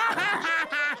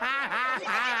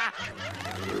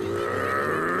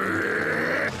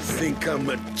 Think I'm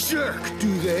a jerk,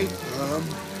 do they? I'm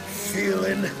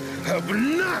feeling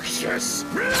obnoxious.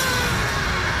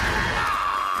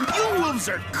 You wolves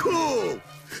are cool.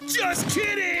 Just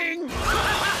kidding.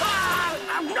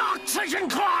 Oxygen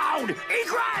cloud!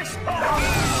 Egress!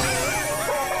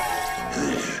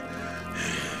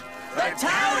 The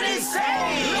town is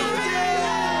saved!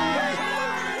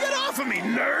 Get off of me,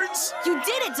 nerds! You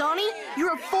did it, Donnie.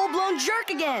 You're a full-blown jerk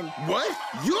again. What?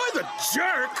 You're the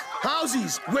jerk?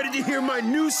 Howsies, ready to hear my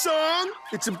new song?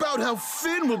 It's about how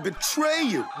Finn will betray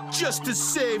you just to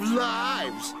save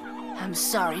lives. I'm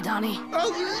sorry, Donnie.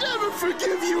 I'll never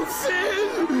forgive you,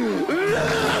 Finn!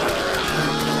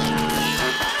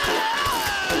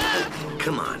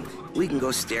 Come on, we can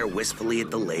go stare wistfully at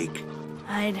the lake.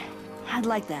 I'd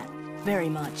like that very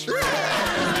much.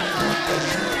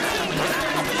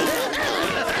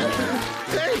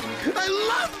 Hey, I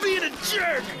love being a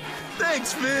jerk!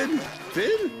 Thanks, Finn.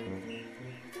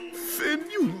 Finn,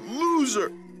 you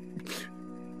loser.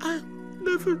 I'll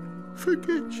never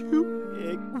forget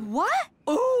you. What?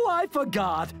 Oh, I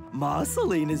forgot.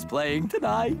 Marceline is playing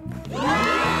tonight.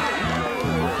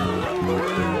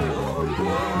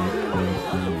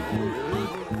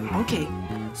 Okay,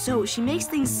 so she makes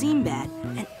things seem bad,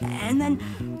 and then,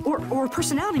 or her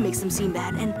personality makes them seem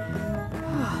bad, and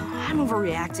I'm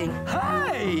overreacting.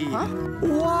 Hey! Huh?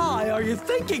 Why are you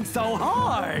thinking so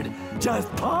hard? Just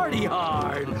party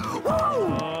hard.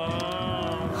 Woo!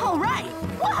 All right.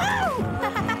 Woohoo!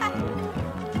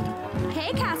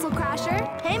 Hey, Castle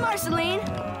Crasher. Hey, Marceline.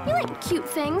 You like cute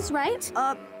things, right?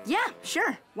 Yeah,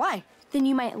 sure. Why? Then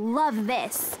you might love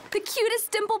this. The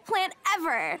cutest dimple plant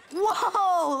ever.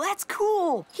 Whoa, that's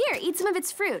cool. Here, eat some of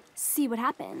its fruit. See what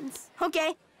happens.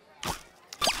 Okay.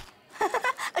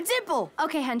 A dimple.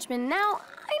 Okay, henchman, now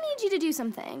I need you to do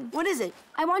something. What is it?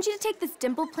 I want you to take this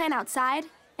dimple plant outside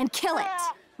and kill it.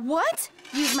 What?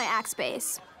 Use my axe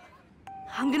base.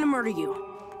 I'm gonna murder you.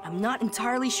 I'm not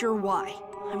entirely sure why.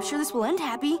 I'm sure this will end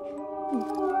happy.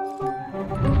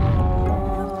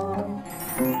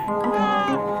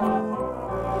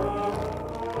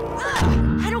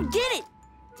 I don't get it!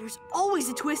 There's always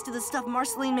a twist to the stuff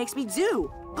Marceline makes me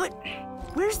do. But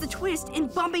where's the twist in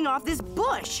bumping off this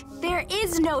bush? There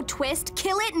is no twist.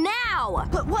 Kill it now!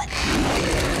 But what?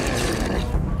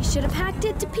 You should have hacked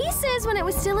it to pieces when it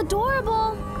was still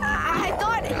adorable. I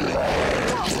thought...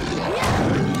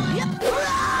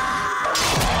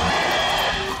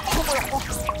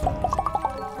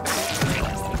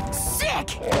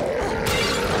 Sick!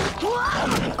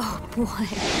 Oh, boy.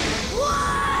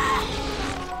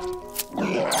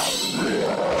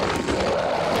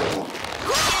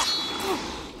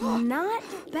 Not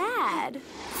bad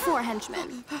for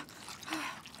henchmen.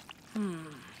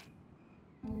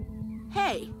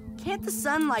 Hey, can't the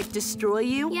sun, like, destroy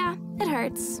you? Yeah, it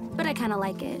hurts, but I kind of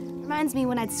like it. Reminds me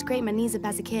when I'd scrape my knees up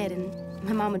as a kid and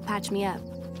my mom would patch me up.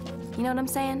 You know what I'm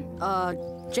saying?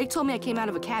 Jake told me I came out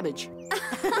of a cabbage.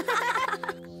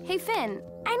 Hey, Finn,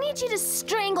 I need you to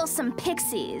strangle some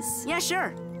pixies. Yeah,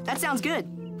 sure. That sounds good.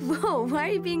 Whoa, why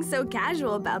are you being so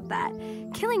casual about that?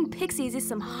 Killing pixies is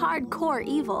some hardcore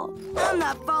evil. I'm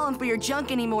not falling for your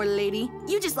junk anymore, lady.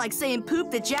 You just like saying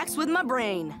poop that jacks with my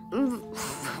brain.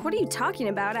 What are you talking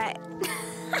about?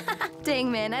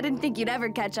 Dang, man, I didn't think you'd ever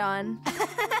catch on.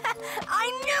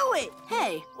 I knew it!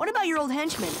 Hey, what about your old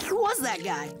henchman? Who was that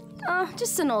guy? Oh,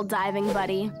 just an old diving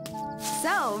buddy.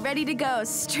 So, ready to go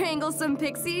strangle some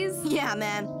pixies? Yeah,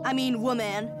 man. I mean,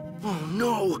 woman. Oh,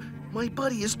 no. My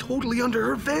buddy is totally under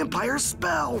her vampire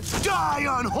spell. Die,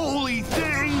 unholy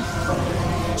thing!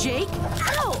 Jake?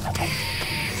 Ow!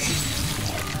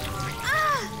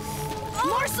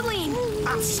 Marceline!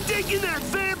 I'm staking that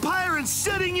vampire and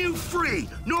setting you free,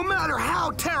 no matter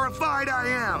how terrified I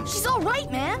am. She's all right,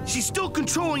 man. She's still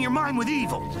controlling your mind with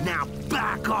evil. Now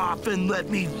back off and let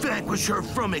me vanquish her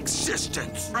from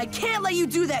existence. I can't let you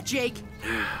do that, Jake.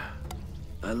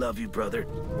 I love you, brother.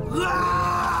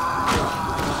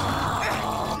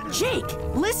 Jake,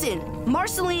 listen.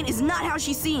 Marceline is not how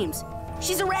she seems.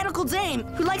 She's a radical dame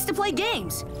who likes to play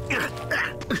games.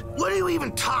 What are you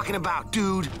even talking about,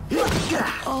 dude?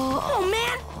 Oh,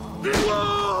 man.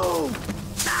 Whoa!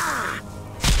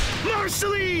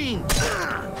 Marceline!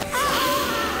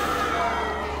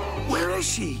 Where is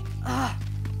she?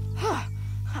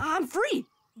 I'm free.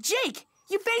 Jake,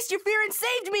 you faced your fear and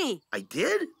saved me. I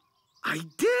did? I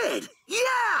did!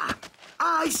 Yeah!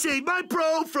 I saved my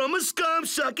bro from a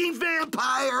scum-sucking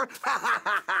vampire!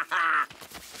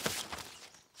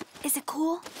 Is it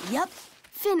cool? Yep.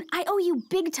 Finn, I owe you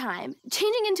big time.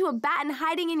 Changing into a bat and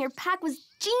hiding in your pack was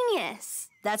genius.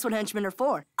 That's what henchmen are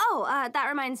for. Oh, that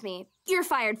reminds me. You're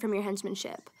fired from your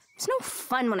henchmanship. It's no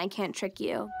fun when I can't trick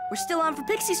you. We're still on for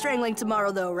pixie strangling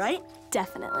tomorrow, though, right?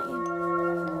 Definitely.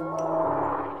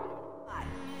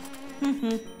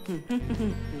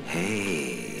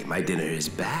 Hey, my dinner is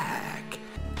back.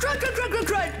 Crud, crud, crud, crud,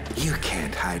 crud! You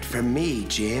can't hide from me,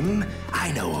 Jim.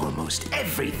 I know almost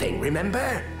everything,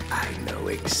 remember? I know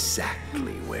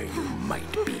exactly where you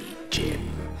might be, Jim.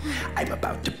 I'm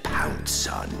about to pounce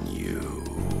on you.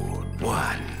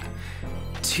 1,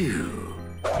 2,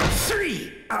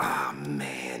 3! Oh,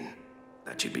 man.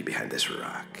 Thought you'd be behind this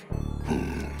rock.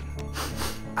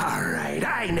 All right,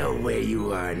 I know where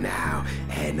you are now,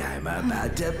 and I'm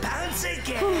about to pounce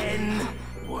again.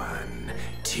 1,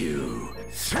 2,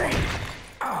 3.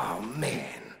 Oh,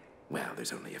 man. Well,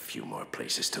 there's only a few more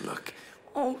places to look.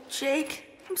 Oh,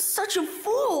 Jake, I'm such a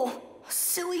fool. A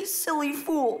silly, silly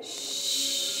fool.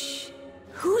 Shh.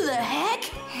 Who the heck?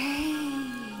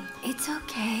 Hey, it's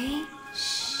okay.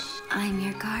 Shh. I'm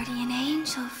your guardian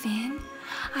angel, Finn.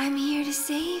 I'm here to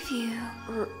save you.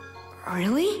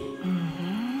 Really?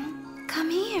 Mm-hmm. Come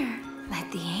here. Let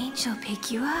the angel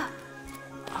pick you up.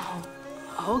 Oh,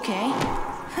 okay.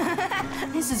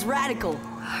 This is radical.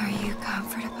 Are you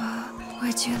comfortable?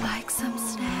 Would you like some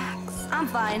snacks? I'm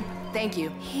fine, thank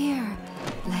you. Here,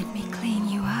 let me clean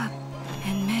you up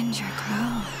and mend your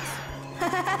clothes.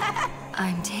 I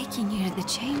I'm taking you to the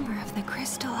chamber of the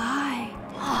crystal eye.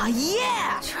 Aw,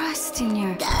 yeah! Trust in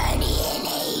your guardian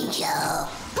angel.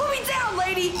 Put me down,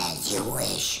 lady! As you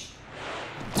wish.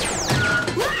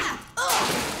 Ah!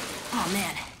 Oh,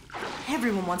 man.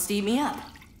 Everyone wants to eat me up.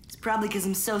 It's probably because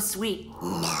I'm so sweet.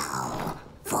 Now,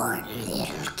 for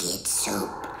little kid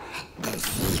soup, the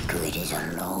secret is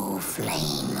a low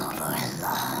flame over a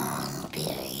long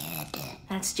period.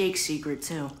 That's Jake's secret,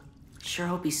 too. Sure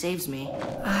hope he saves me.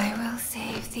 I will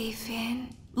save thee,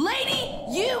 Finn. Lady,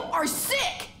 you are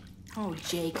sick! Oh,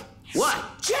 Jake. What?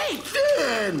 Jake!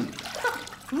 Finn!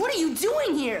 What are you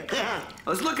doing here? I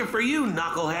was looking for you,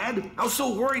 knucklehead. I was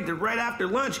so worried that right after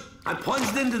lunch, I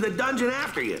plunged into the dungeon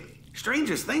after you.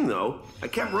 Strangest thing, though, I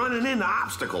kept running into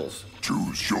obstacles.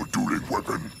 Choose your dueling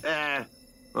weapon.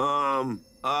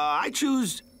 I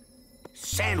choose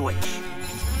sandwich.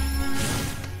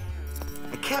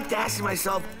 I kept asking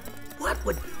myself, what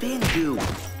would Finn do?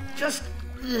 Just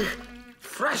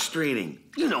frustrating.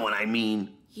 You know what I mean.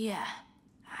 Yeah,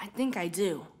 I think I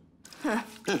do.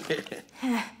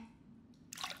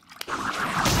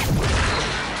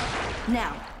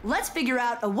 Now, let's figure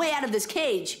out a way out of this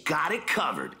cage. Got it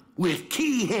covered with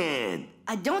key hand.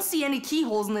 I don't see any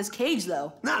keyholes in this cage,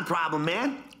 though. Not a problem,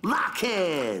 man. Lock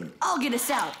hand. I'll get us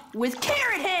out with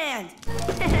carrot hand.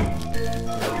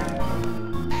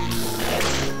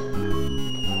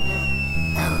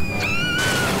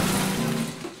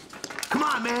 Come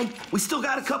on, man. We still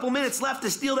got a couple minutes left to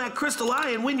steal that crystal eye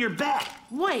and win your bet.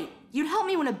 Wait, you'd help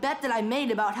me win a bet that I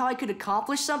made about how I could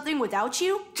accomplish something without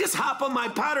you? Just hop on my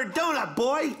powdered donut,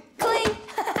 boy. Cling!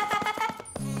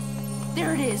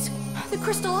 There it is, the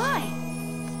crystal eye.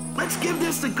 Let's give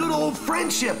this the good old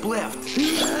friendship lift.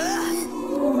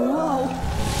 Whoa.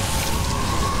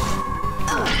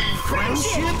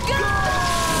 Friendship go!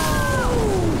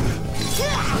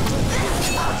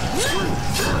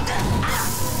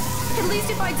 At least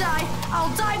if I die,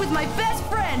 I'll die with my best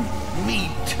friend. Me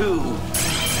too.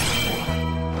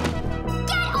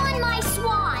 Get on my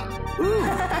swan!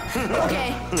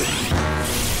 Okay.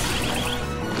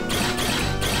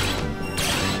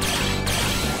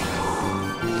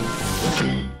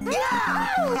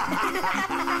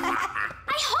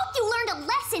 I hope you learned a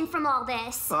lesson from all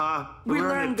this. We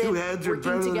learned that two heads are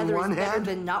working better together than one is better head.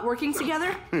 than not working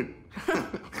together.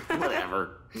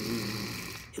 Whatever.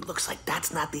 It looks like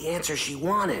that's not the answer she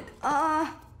wanted.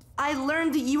 I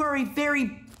learned that you are a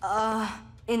very,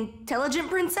 intelligent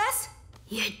princess?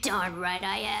 You're darn right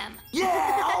I am.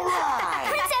 Yeah, all right!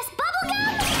 Princess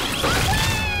Bubblegum!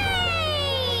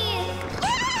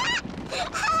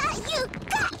 You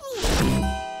got me!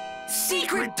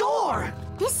 Secret door!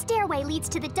 This stairway leads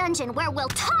to the dungeon where we'll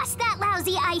toss that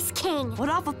lousy Ice King. What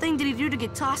awful thing did he do to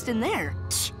get tossed in there?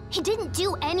 He didn't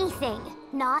do anything.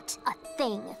 Not a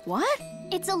thing. What?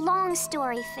 It's a long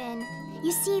story, Finn.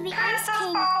 You see, the Ice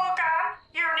King... Bubblegum,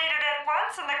 you're needed at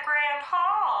once in the Grand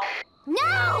Hall.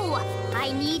 No!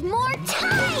 I need more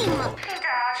time!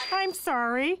 Gosh, I'm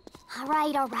sorry. All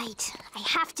right. I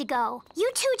have to go.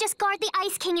 You two just guard the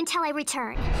Ice King until I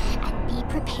return. And be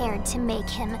prepared to make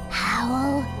him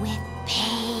howl with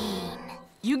pain.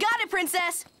 You got it,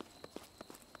 princess!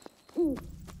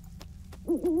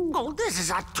 Oh, this is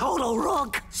a total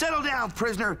rook. Settle down,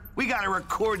 prisoner. We gotta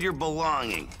record your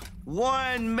belonging.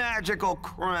 One magical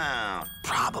crown.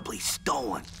 Probably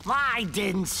stolen. I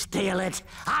didn't steal it.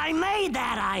 I made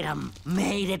that item.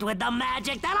 Made it with the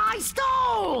magic that I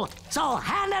stole. So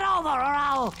hand it over or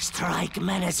I'll strike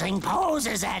menacing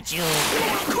poses at you.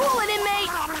 Cool it,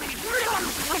 inmate!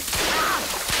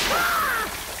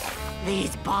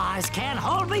 These bars can't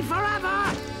hold me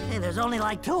forever. Hey, there's only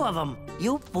like 2 of them.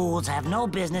 You fools have no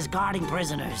business guarding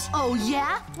prisoners. Oh,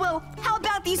 yeah? Well, how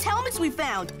about these helmets we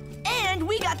found? And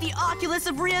we got the Oculus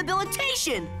of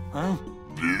Rehabilitation. Huh?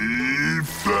 The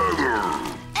feather.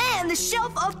 And the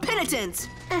Shelf of Penitence.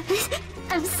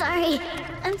 I'm sorry.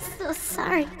 I'm so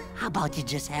sorry. How about you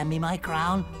just hand me my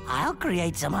crown? I'll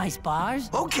create some ice bars.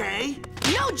 Okay.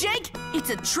 No, Jake, it's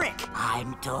a trick.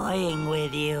 I'm toying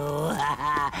with you.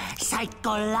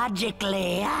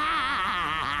 Psychologically.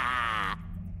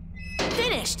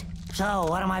 Finished. So,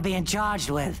 what am I being charged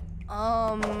with?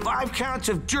 5 counts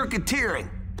of jerketeering.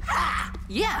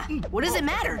 Yeah, what does it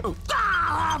matter? Of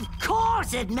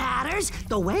course it matters!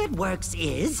 The way it works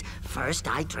is, first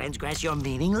I transgress your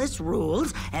meaningless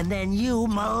rules, and then you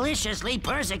maliciously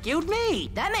persecute me.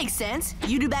 That makes sense.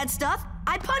 You do bad stuff,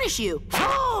 I punish you.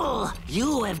 Fool!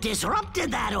 You have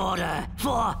disrupted that order.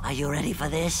 For, are you ready for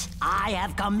this? I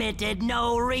have committed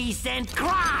no recent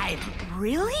crime.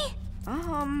 Really?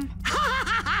 I'm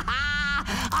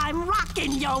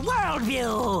rocking your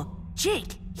worldview.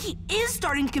 Jake, He is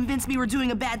starting to convince me we're doing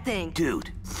a bad thing.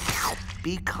 Dude,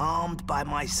 be calmed by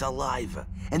my saliva.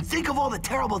 And think of all the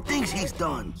terrible things he's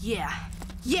done. Yeah,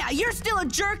 you're still a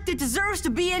jerk that deserves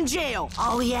to be in jail.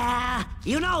 Oh, yeah?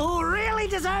 You know who really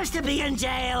deserves to be in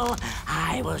jail?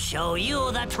 I will show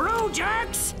you the true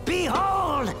jerks.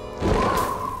 Behold!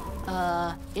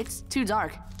 It's too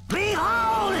dark.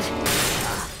 Behold!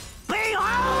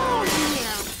 Behold!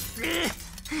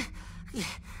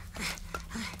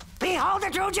 Behold the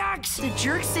true jerks! The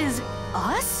jerks is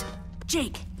us?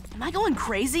 Jake, am I going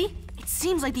crazy? It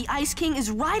seems like the Ice King is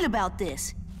right about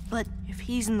this. But if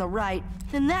he's in the right,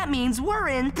 then that means we're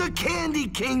in the Candy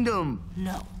Kingdom.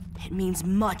 No, it means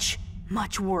much,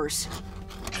 much worse.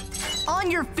 On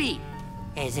your feet.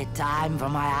 Is it time for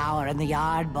my hour in the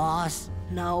yard, boss?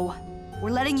 No,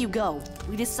 we're letting you go.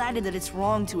 We decided that it's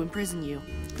wrong to imprison you.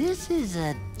 This is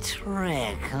a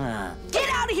trick, huh? Get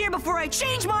out of here before I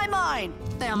change my mind!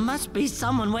 There must be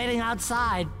someone waiting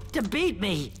outside to beat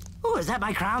me. Oh, is that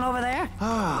my crown over there?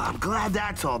 Oh, I'm glad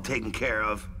that's all taken care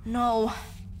of. No,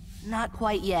 not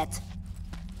quite yet.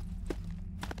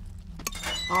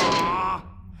 Aww.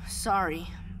 Sorry,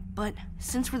 but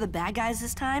since we're the bad guys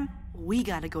this time, we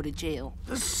gotta go to jail.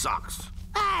 This sucks.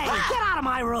 Hey, get out of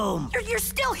my room! You're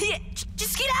still here!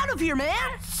 Just get out of here,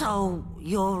 man! So,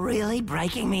 you're really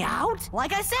breaking me out?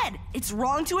 Like I said, it's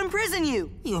wrong to imprison you.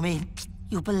 You mean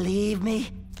you believe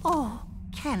me? Oh,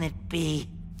 can it be?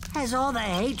 Has all the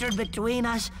hatred between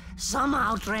us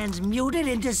somehow transmuted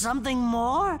into something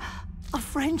more? A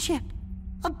friendship?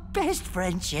 A best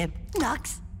friendship?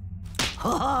 Nux?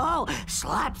 Oh,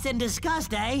 slaps in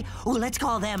disgust, eh? Ooh, let's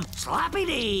call them Slappy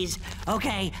D's.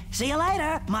 Okay, see you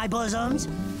later, my bosoms.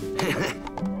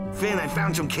 Finn, I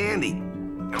found some candy.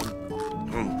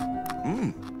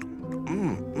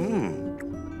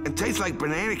 It tastes like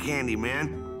banana candy, man.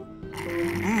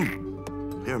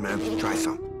 Here, man, try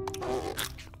some.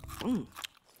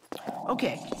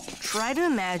 Okay, try to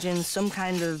imagine some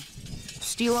kind of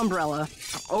steel umbrella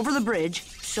over the bridge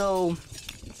so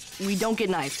we don't get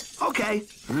knifed. Okay.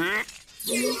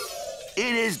 It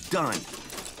is done.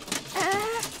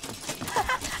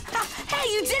 Hey,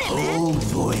 you did it, man! Oh,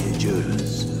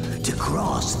 voyagers, to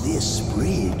cross this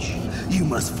bridge, you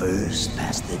must first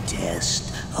pass the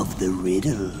test of the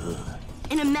riddle.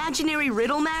 An imaginary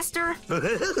riddle master?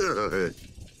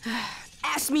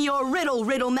 Ask me your riddle,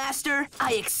 riddle master.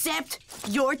 I accept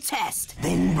your test.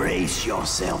 Then brace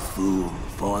yourself, fool,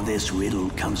 for this riddle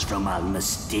comes from a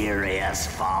mysterious,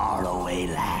 faraway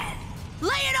land. Lay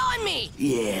it on me!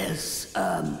 Yes,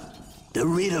 the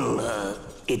riddle,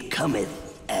 it cometh,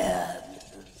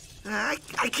 I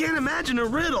can't imagine a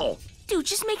riddle. Dude,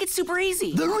 just make it super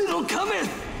easy. The riddle cometh!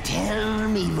 Tell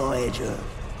me, Voyager,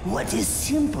 what is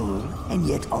simple and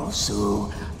yet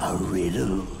also a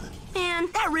riddle? Man,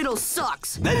 that riddle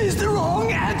sucks. That is the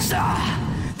wrong answer!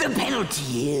 The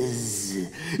penalty is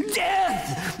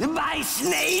death by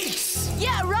snakes!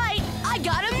 Yeah, right! I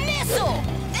got a missile!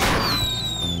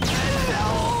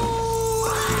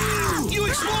 You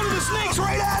exploded the snakes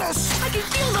right at us! I can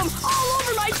feel them all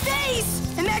over my face!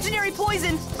 Imaginary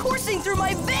poison coursing through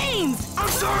my veins! I'm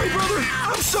sorry, brother!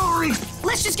 I'm sorry!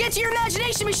 Let's just get to your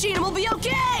imagination machine and we'll be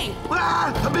okay!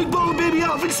 Ah! A big ball of baby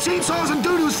elephants, chainsaws, and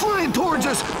doo-doos flying towards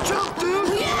us! Jump,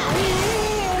 dude!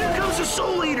 Yeah! Here comes the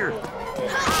Soul Eater!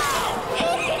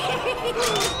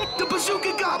 The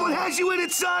bazooka goblin has you in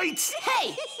its sights!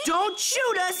 Hey! Don't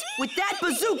shoot us with that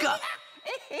bazooka!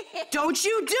 Don't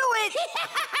you do it!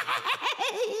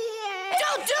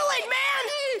 Don't do it, man!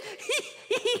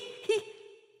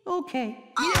 Okay.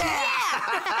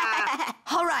 Yeah!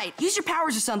 All right, use your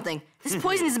powers or something. This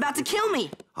poison is about to kill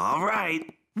me. All right.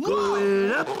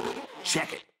 Going up.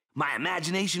 Check it. My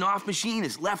imagination off machine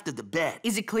is left of the bed.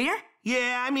 Is it clear?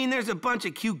 Yeah, I mean, there's a bunch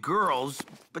of cute girls,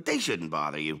 but they shouldn't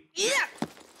bother you. Yeah!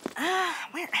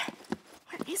 Where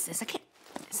is this? I can't...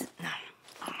 Is it... No.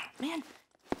 Oh, man.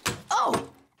 Oh!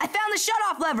 I found the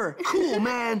shut-off lever! Cool,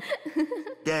 man.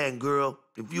 Dang, girl,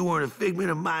 if you weren't a figment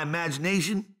of my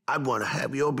imagination, I'd want to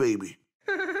have your baby.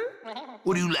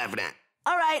 What are you laughing at?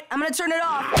 All right, I'm gonna turn it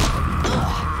off.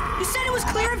 Ugh, you said it was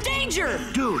clear of danger!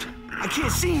 Dude, I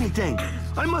can't see anything.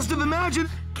 I must have imagined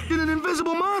an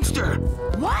invisible monster.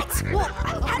 What? Well,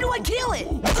 how do I kill it?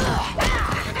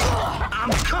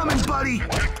 I'm coming, buddy.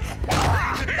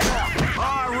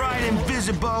 All right,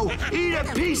 Invisibo, eat a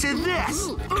piece of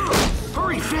this.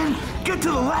 Hurry, Finn, get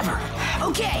to the lever.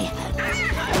 Okay.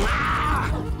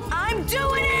 I'm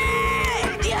doing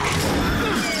it! Yeah.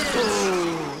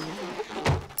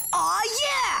 Aw,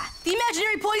 yeah! The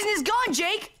imaginary poison is gone,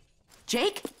 Jake.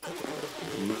 Jake?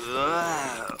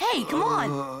 Hey, come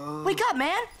on. Wake up,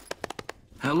 man.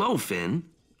 Hello, Finn.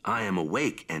 I am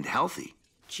awake and healthy.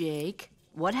 Jake,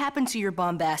 what happened to your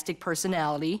bombastic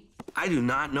personality? I do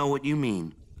not know what you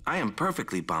mean. I am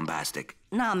perfectly bombastic.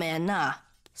 Nah, man, nah.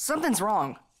 Something's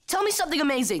wrong. Tell me something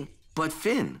amazing. But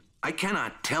Finn, I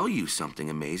cannot tell you something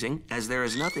amazing, as there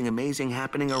is nothing amazing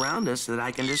happening around us that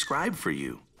I can describe for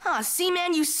you. Huh, see,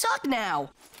 man, you suck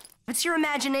now. It's your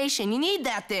imagination. You need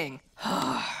that thing.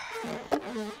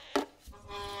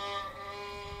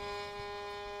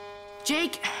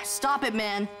 Jake, stop it,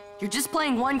 man. You're just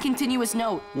playing one continuous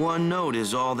note. One note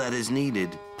is all that is needed.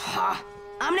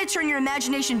 I'm gonna turn your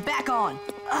imagination back on.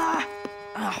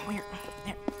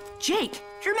 Jake,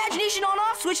 your imagination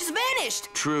on-off switch has vanished.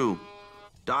 True.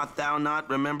 Doth thou not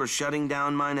remember shutting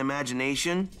down mine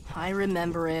imagination? I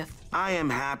remember it. I am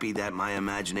happy that my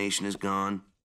imagination is gone.